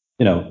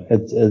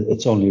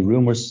it's only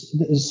rumors.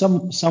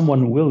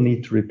 Someone will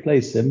need to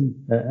replace him,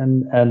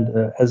 and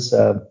as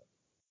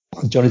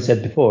Johnny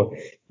said before,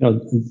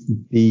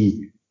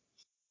 the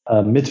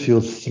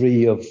midfield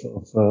three of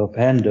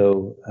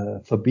Hendo,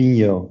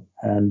 Fabinho,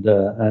 and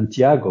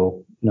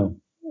Thiago,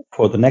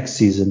 for the next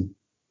season,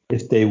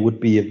 if they would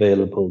be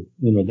available,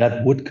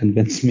 that would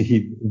convince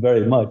me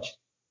very much.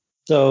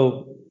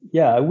 So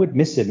yeah, I would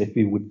miss him if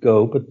he would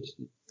go, but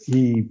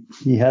he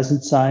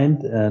hasn't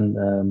signed,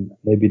 and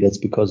maybe that's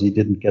because he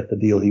didn't get the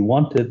deal he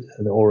wanted,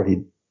 or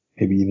he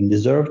maybe even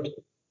deserved.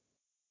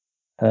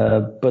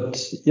 But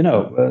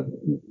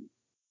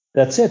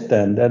that's it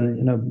then.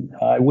 Then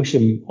I wish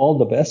him all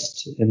the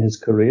best in his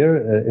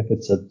career. If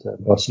it's at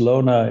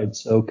Barcelona,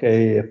 it's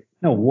okay. If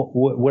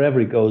wherever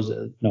he goes,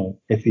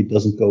 if he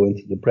doesn't go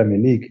into the Premier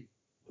League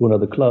to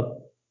another club,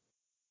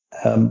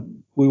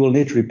 we will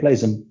need to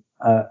replace him.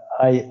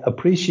 I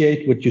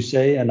appreciate what you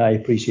say, and I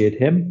appreciate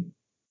him.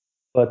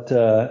 But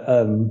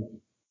to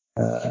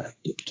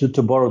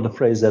borrow the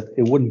phrase that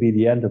it wouldn't be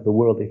the end of the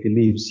world if he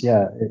leaves,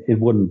 yeah, it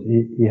wouldn't.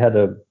 He had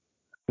a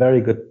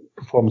very good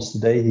performance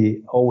today.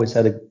 He always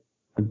had a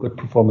good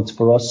performance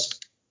for us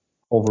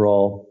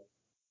overall.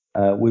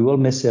 We will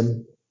miss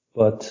him,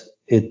 but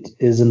it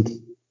isn't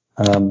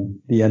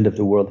the end of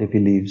the world if he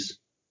leaves.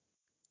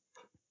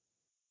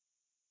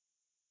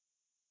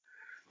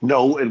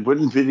 No, it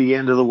wouldn't be the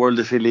end of the world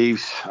if he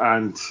leaves.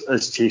 And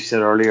as Chief said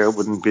earlier, it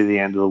wouldn't be the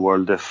end of the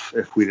world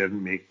if we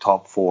didn't make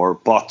top four.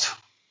 But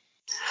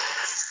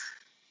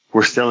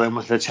we're still in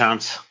with a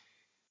chance.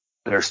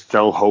 There's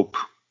still hope.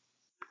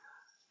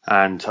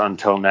 And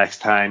until next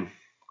time,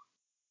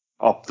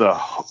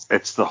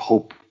 it's the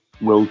hope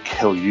will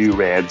kill you,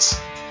 Reds.